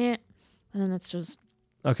 We can't. And then it's just.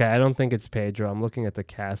 Okay, I don't think it's Pedro. I'm looking at the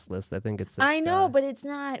cast list. I think it's this I know, guy. but it's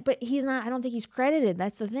not. But he's not. I don't think he's credited.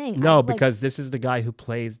 That's the thing. No, because this is the guy who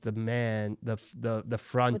plays the man, the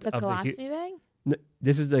front with the of colostomy bag?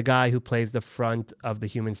 This is the guy who plays the front of the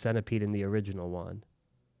Human Centipede in the original one.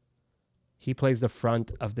 He plays the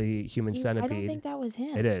front of the Human Centipede. I don't think that was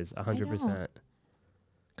him. It is 100%.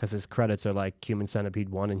 Because his credits are like Human Centipede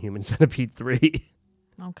 1 and Human Centipede 3.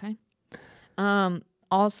 Okay.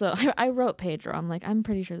 Also, I wrote Pedro. I'm like, I'm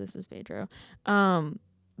pretty sure this is Pedro.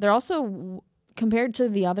 There also, compared to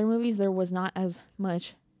the other movies, there was not as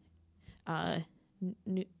much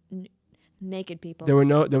naked people. There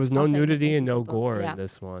was no nudity and no gore in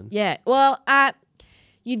this one. Yeah. Well,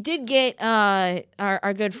 you did get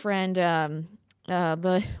our good friend,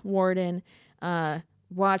 the warden,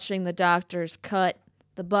 watching the doctors cut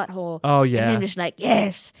the butthole. Oh yeah. And him just like,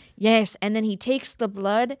 yes, yes, and then he takes the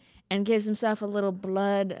blood and gives himself a little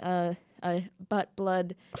blood, butt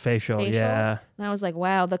blood facial. Yeah. And I was like,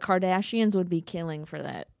 wow, the Kardashians would be killing for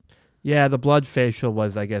that. Yeah, the blood facial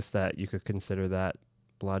was, I guess, that you could consider that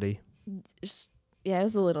bloody. Yeah, it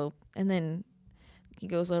was a little. And then he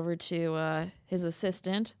goes over to his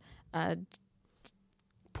assistant.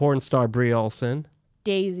 Porn star Brie Olson.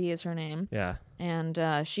 Daisy is her name. Yeah.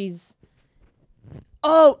 And she's...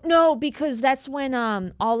 Oh, no, because that's when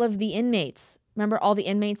all of the inmates... Remember, all the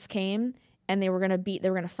inmates came and they were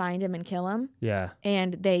gonna find him and kill him? Yeah.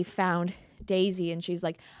 And they found Daisy and she's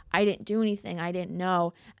like, I didn't do anything. I didn't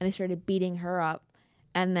know. And they started beating her up.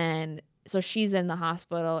 And then... So she's in the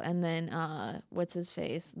hospital, and then what's his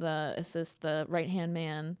face? The right-hand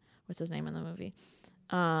man. What's his name in the movie?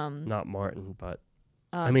 Not Martin, but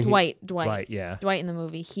Dwight. Yeah. Dwight in the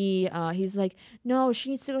movie. He's like, no,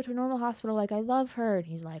 she needs to go to a normal hospital. Like, I love her. And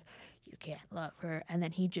he's like, you can't love her. And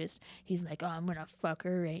then he's like, oh, I'm gonna fuck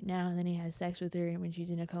her right now. And then he has sex with her when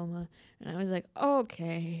she's in a coma. And I was like,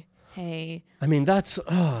 okay. Hey, I mean that's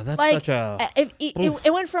like, such a.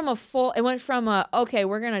 It went from okay,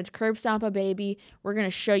 we're gonna curb stomp a baby, we're gonna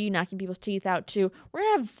show you knocking people's teeth out too, we're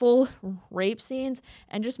gonna have full rape scenes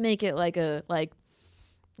and just make it like an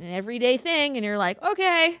everyday thing, and you're like,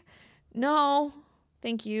 okay, no,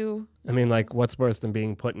 thank you. I mean, like, what's worse than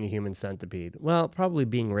being put in a human centipede? Well, probably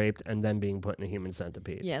being raped and then being put in a human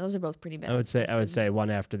centipede. Yeah, those are both pretty bad. I would say one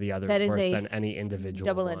after the other is worse than any individual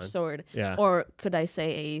double-edged sword. Yeah. Or could I say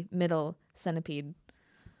a middle centipede?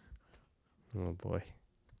 Oh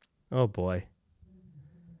boy.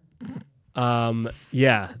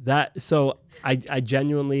 Yeah, so I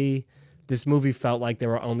genuinely, this movie felt like there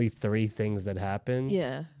were only 3 things that happened.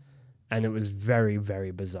 Yeah. And it was very,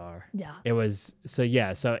 very bizarre. Yeah. It was, so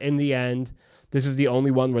in the end, this is the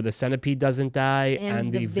only one where the centipede doesn't die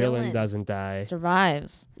and the villain doesn't die.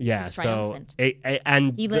 Survives. Yeah, He's so, triumphant.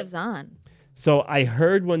 and he lives on. So I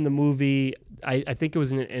heard when the movie, I think it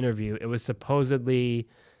was in an interview, it was supposedly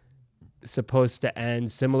supposed to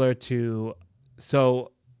end similar to, the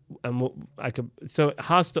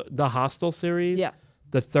Hostel series. Yeah.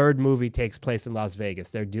 The 3rd movie takes place in Las Vegas.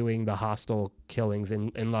 They're doing the hostel killings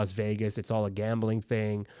in Las Vegas. It's all a gambling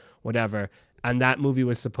thing, whatever. And that movie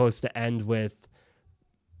was supposed to end with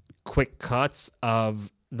quick cuts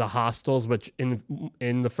of the hostels, which in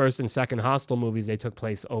the first and second Hostel movies, they took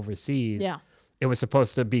place overseas. Yeah. It was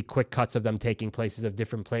supposed to be quick cuts of them taking place in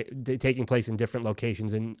different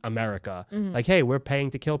locations in America. Mm-hmm. Like, hey, we're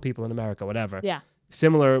paying to kill people in America, whatever. Yeah.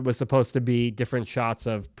 Similar was supposed to be different shots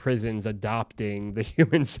of prisons adopting the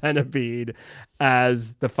human centipede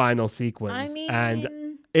as the final sequence. I mean,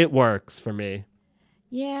 and it works for me.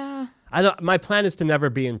 Yeah. My plan is to never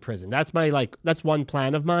be in prison. That's one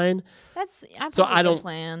plan of mine. That's a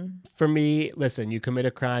plan. For me, listen, you commit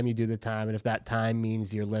a crime, you do the time, and if that time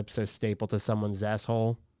means your lips are stapled to someone's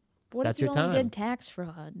asshole, that's your time. What if you only did tax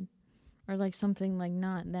fraud or like something like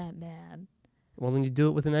not that bad? Well, then you do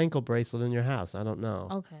it with an ankle bracelet in your house. I don't know.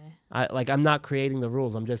 Okay. I'm not creating the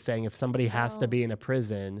rules. I'm just saying if somebody has to be in a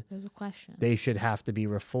prison, there's a question. They should have to be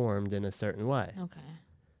reformed in a certain way. Okay.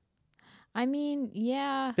 I mean,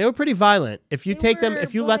 yeah. They were pretty violent. If you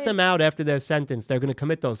let them out after their sentence, they're going to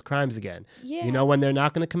commit those crimes again. Yeah. You know when they're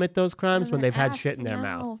not going to commit those crimes? When they've had shit in their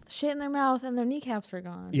mouth. Shit in their mouth and their kneecaps are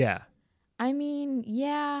gone. Yeah. I mean,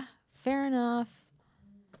 yeah, fair enough.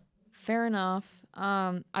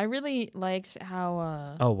 I really liked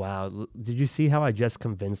how Oh wow. Did you see how I just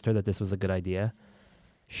convinced her that this was a good idea?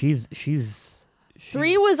 She's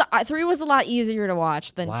 3 was a lot easier to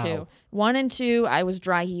watch than Wow. 2. 1 and 2, I was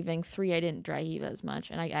dry heaving. 3, I didn't dry heave as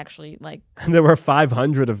much, and I actually like. There were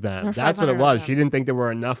 500 of them. There were That's what it 500 of was. them. She didn't think there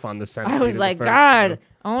were enough on the Centipede. I was in the like, first God, film.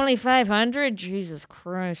 only 500? Jesus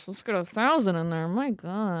Christ, let's get 1,000 in there. My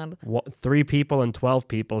God, 3 people and 12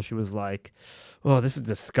 people. She was like, "Oh, this is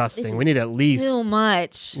disgusting. This We need at least too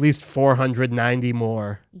much." 490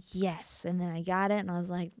 more." Yes, and then I got it, and I was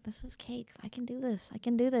like, "This is cake. I can do this. I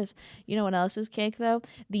can do this." You know what else is cake though?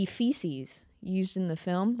 The feces used in the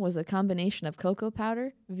film was a combination of cocoa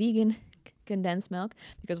powder, vegan condensed milk,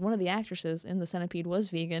 because one of the actresses in the Centipede was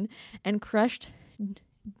vegan, and crushed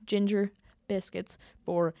ginger biscuits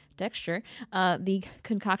for texture. The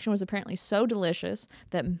concoction was apparently so delicious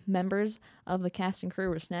that members of the cast and crew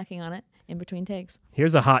were snacking on it in between takes.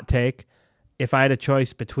 Here's a hot take. If I had a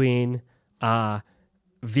choice between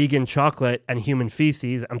vegan chocolate and human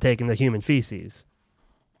feces, I'm taking the human feces.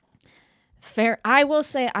 Fair. I will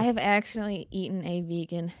say I have accidentally eaten a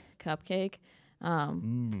vegan cupcake.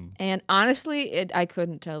 And honestly, I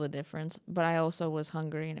couldn't tell the difference, but I also was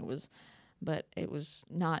hungry, and it was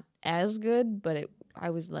not as good, but I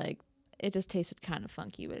was like, it just tasted kind of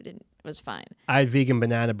funky, but it was fine. I had vegan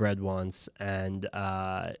banana bread once, and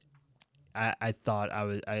I thought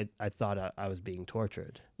I was being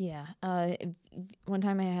tortured. Yeah. One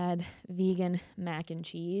time I had vegan mac and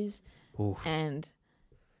cheese. Oof. And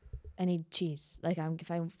I need cheese. Like if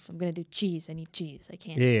I'm gonna do cheese, I need cheese. I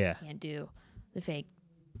can't do the fake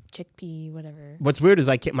chickpea, whatever. What's weird is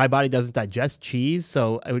my body doesn't digest cheese,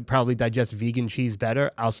 so I would probably digest vegan cheese better.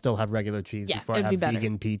 I'll still have regular cheese before I it'd have be better.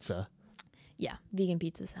 vegan pizza. Yeah, vegan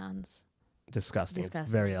pizza sounds Disgusting. It's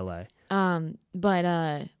disgusting. very LA.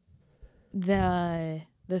 But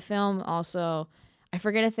the film also, I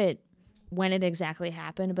forget when it exactly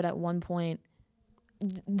happened, but at one point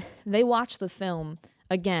they watched the film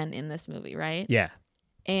again in this movie, right? Yeah.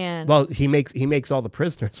 And Well, he makes all the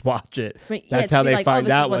prisoners watch it. But, yeah, That's to how be they like, oh, find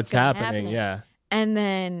this is out what's what's gonna happening. happen. Yeah. And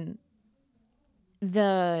then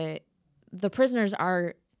the prisoners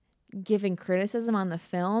are giving criticism on the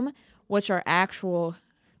film, which are actual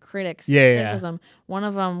critics' criticism. One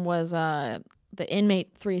of them was the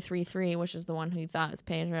inmate 333, which is the one who you thought was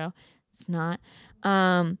Pedro. It's not.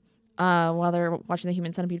 While they're watching the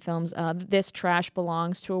Human Centipede films, this trash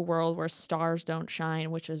belongs to a world where stars don't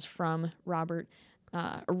shine, which is from Roger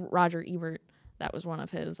Ebert. That was one of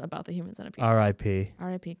his about the Human Centipede. R.I.P.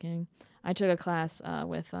 R.I.P. King. I took a class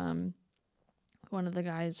with one of the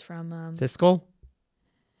guys from Siskel?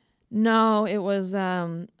 No, it was I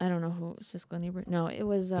don't know who Siskel and Ebert. No, it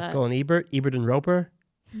was Siskel and Ebert and Roper?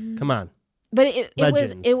 Come on. But it was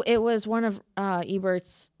Legends. it was one of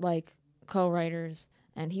Ebert's like co-writers,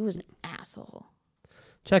 and he was an asshole.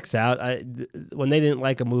 Checks out. When they didn't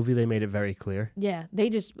like a movie, they made it very clear. Yeah, he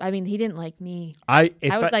didn't like me. I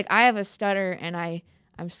have a stutter, and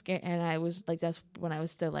I'm scared, and I was like, that's when I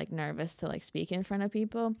was still like nervous to like speak in front of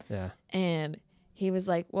people. Yeah. And he was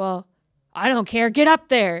like, well, I don't care, get up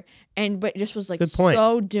there. But it just was like Good point.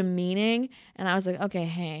 so demeaning. And I was like, okay,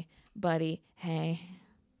 hey, buddy, hey.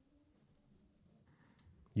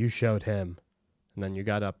 You showed him, and then you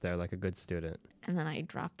got up there like a good student. And then I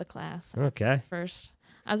dropped the class. Okay. First,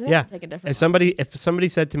 I was like, Yeah. take a different If somebody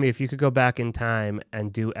said to me, if you could go back in time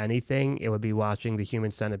and do anything, it would be watching The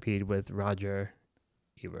Human Centipede with Roger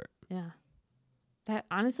Ebert. Yeah. That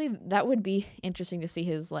honestly, that would be interesting to see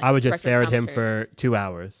his like. I would just director's stare at him commentary. for 2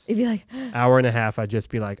 hours. It'd be like, Hour and a half. I'd just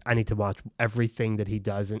be like, I need to watch everything that he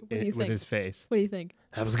does do you with think? his face. what do you think?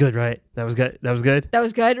 That was good, right? That was good. That was good. That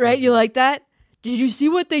was good, right? You like that? Did you see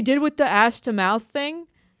what they did with the ass to mouth thing?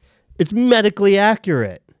 It's medically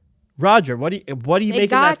accurate. Roger, what are you They making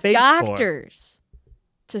got that face doctors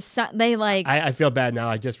they like. for? I feel bad now.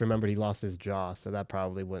 I just remembered he lost his jaw, so that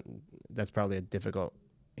probably wouldn't. That's probably a difficult.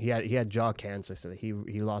 He had jaw cancer, so he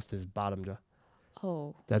lost his bottom jaw.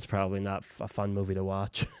 Oh. That's probably not a fun movie to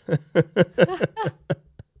watch.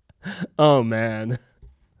 Oh man,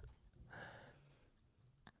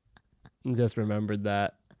 just remembered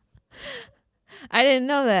that. I didn't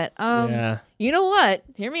know that. Yeah. You know what?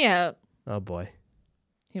 Hear me out. Oh boy.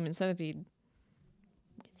 Human Centipede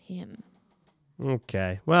with him.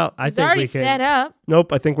 Okay. Well, I It's think already we can. set up.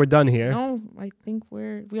 Nope. I think we're done here. No, I think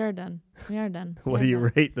we are done. We are done. What do you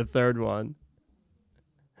rate the third one?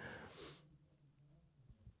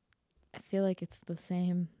 I feel like it's the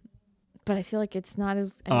same, but I feel like it's not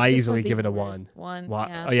as. I this easily one's give it a even worse. 1. One.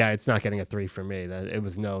 Yeah. Oh yeah, it's not getting a 3 for me. That it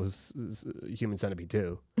was no Human Centipede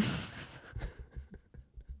 2.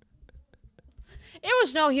 It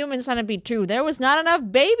was no Human Centipede 2. There was not enough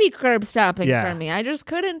baby curb stopping Yeah. for me. I just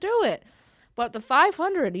couldn't do it. But the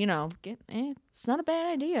 500, it's not a bad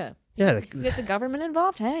idea. Yeah, Get the government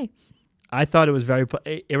involved. Hey. I thought it was very.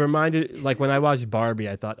 It reminded, like when I watched Barbie,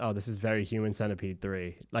 I thought, oh, this is very Human Centipede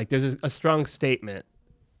 3. Like there's a strong statement.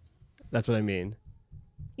 That's what I mean.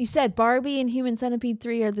 You said Barbie and Human Centipede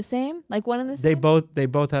 3 are the same? Like one and the They same? they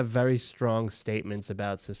both have very strong statements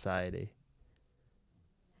about society.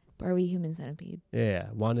 Barbie, Human Centipede. Yeah,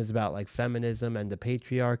 one is about like feminism and the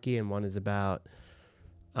patriarchy, and one is about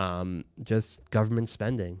just government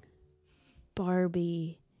spending.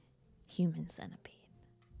 Barbie, Human Centipede.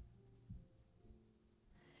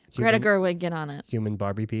 Greta Gerwig, get on it. Human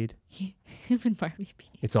Barbie-pede. Human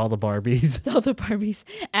Barbie-pede. It's all the Barbies. It's all the Barbies.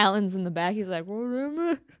 Alan's in the back. He's like,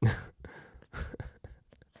 whatever.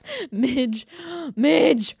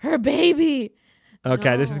 Midge, her baby.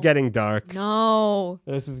 Okay, this is getting dark. No.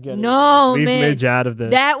 This is getting Leave Midge out of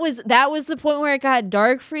this. That was the point where it got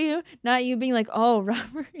dark for you, not you being like, oh,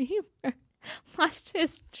 Robert Ebert lost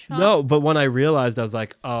his job. No, but when I realized, I was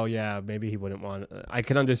like, oh yeah, maybe he wouldn't want. I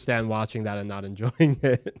could understand watching that and not enjoying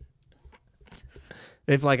it.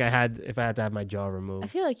 If I had to have my jaw removed. I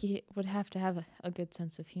feel like he would have to have a good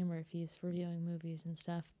sense of humor if he's reviewing movies and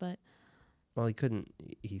stuff, but Well, he couldn't.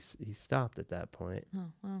 He stopped at that point.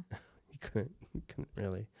 oh well. He couldn't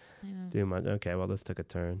really do much. Okay, well, this took a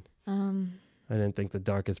turn. I didn't think the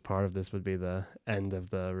darkest part of this would be the end of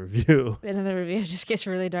the review. The end of the review just gets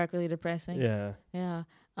really dark, really depressing. Yeah. Yeah.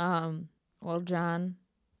 Well, John,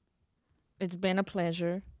 it's been a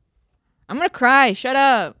pleasure. I'm gonna cry. Shut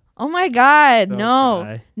up. Oh my God. Don't No.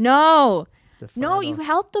 cry. No. The No, final- you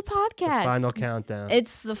helped the podcast. The final countdown.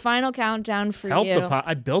 It's the final countdown for Help you.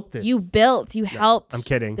 I built this. You helped. I'm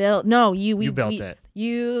kidding. Build. No, you built it.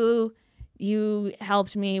 You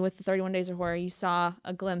helped me with the 31 Days of Horror. You saw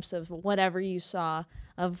a glimpse of whatever you saw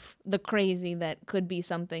of the crazy that could be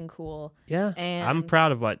something cool. Yeah. And I'm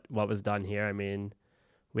proud of what was done here. I mean,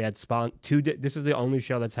 we had this is the only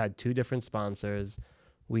show that's had 2 different sponsors.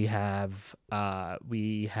 We had a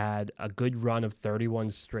good run of 31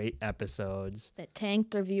 straight episodes. that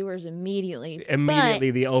tanked our viewers immediately. Immediately,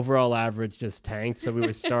 the overall average just tanked. So we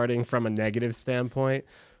were starting from a negative standpoint.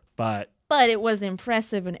 But it was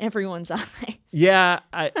impressive in everyone's eyes. yeah,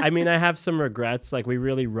 I mean, I have some regrets. Like, we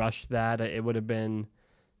really rushed that. It would have been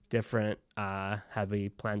different had we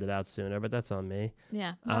planned it out sooner, but that's on me.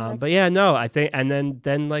 Yeah. But yeah, no, I think, and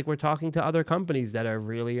then like we're talking to other companies that are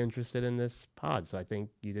really interested in this pod. So I think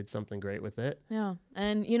you did something great with it. Yeah.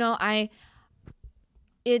 And,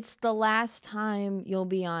 it's the last time you'll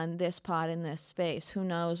be on this pod in this space. Who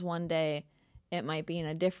knows, one day it might be in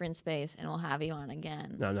a different space and we'll have you on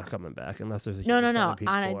again. No, I'm not coming back unless there's a No. Human Centipede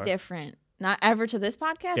On 4. a different, not ever to this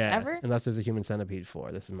podcast, Yeah, ever? unless there's a Human Centipede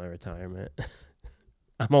 4. This is my retirement.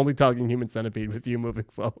 I'm only talking Human Centipede with you moving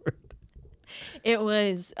forward. It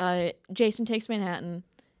was Jason Takes Manhattan.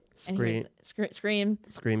 And he was Scream.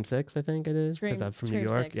 Scream 6, I think it is. Because I'm from New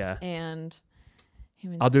York. 6, Yeah. And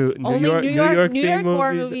I'll do New York theme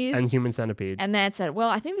horror movies and Human Centipede. And that's it. Well,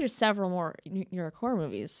 I think there's several more New York horror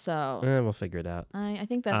movies, so We'll figure it out. I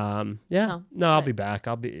think that's yeah. No, I'll be back.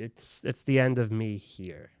 It's the end of me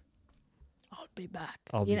here. I'll be back.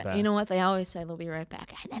 I'll be back. You know what? They always say they'll be right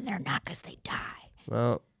back, and then they're not because they die.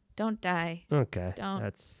 Well, don't die. okay.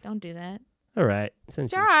 Don't do that. All right.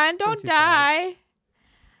 John, don't die.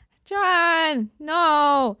 John,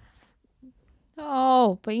 no.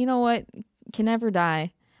 No. But you know what? Can never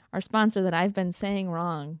die. Our sponsor that I've been saying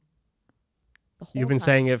wrong. You've been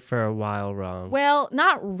saying it for a while wrong. Well,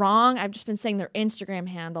 not wrong. I've just been saying their Instagram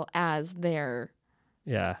handle as the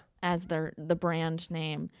brand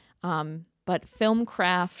name. But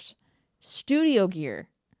Filmcraft Studio Gear.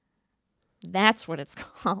 That's what it's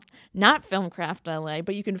called. Not Filmcraft LA,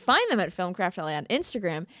 but you can find them at Filmcraft LA on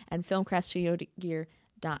Instagram and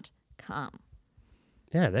filmcraftstudiogear.com.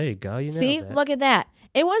 Yeah, there you go. You See, nailed it. look at that.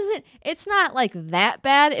 It's not like that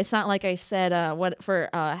bad. It's not like I said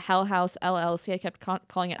Hell House LLC. I kept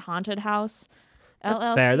calling it Haunted House That's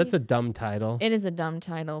LLC. fair. That's a dumb title. It is a dumb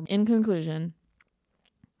title. In conclusion,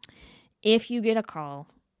 if you get a call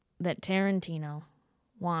that Tarantino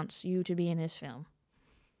wants you to be in his film,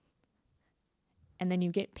 and then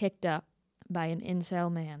you get picked up by an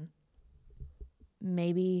incel man,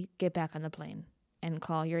 maybe get back on the plane and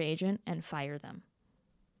call your agent and fire them.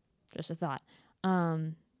 Just a thought.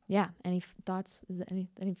 Yeah. Any thoughts? Is there any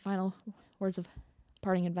final words of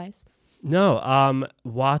parting advice? No.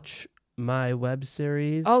 Watch my web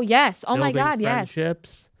series. Oh yes. Oh my Building God. Yes.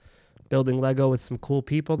 Friendships. Building Lego with some cool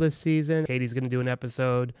people this season. Katie's gonna do an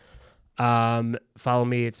episode. Follow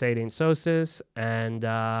me at Say It Ain't Sosis. And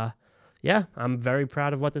yeah, I'm very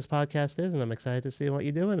proud of what this podcast is, and I'm excited to see what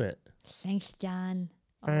you do with it. Thanks, John.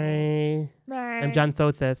 Bye. Bye. I'm John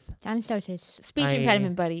Thotheth. John Sosis. Speech Bye.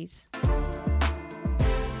 impediment buddies.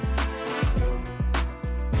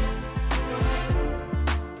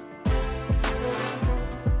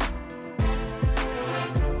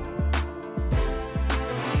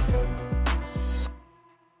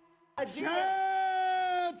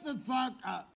 Shut the fuck up.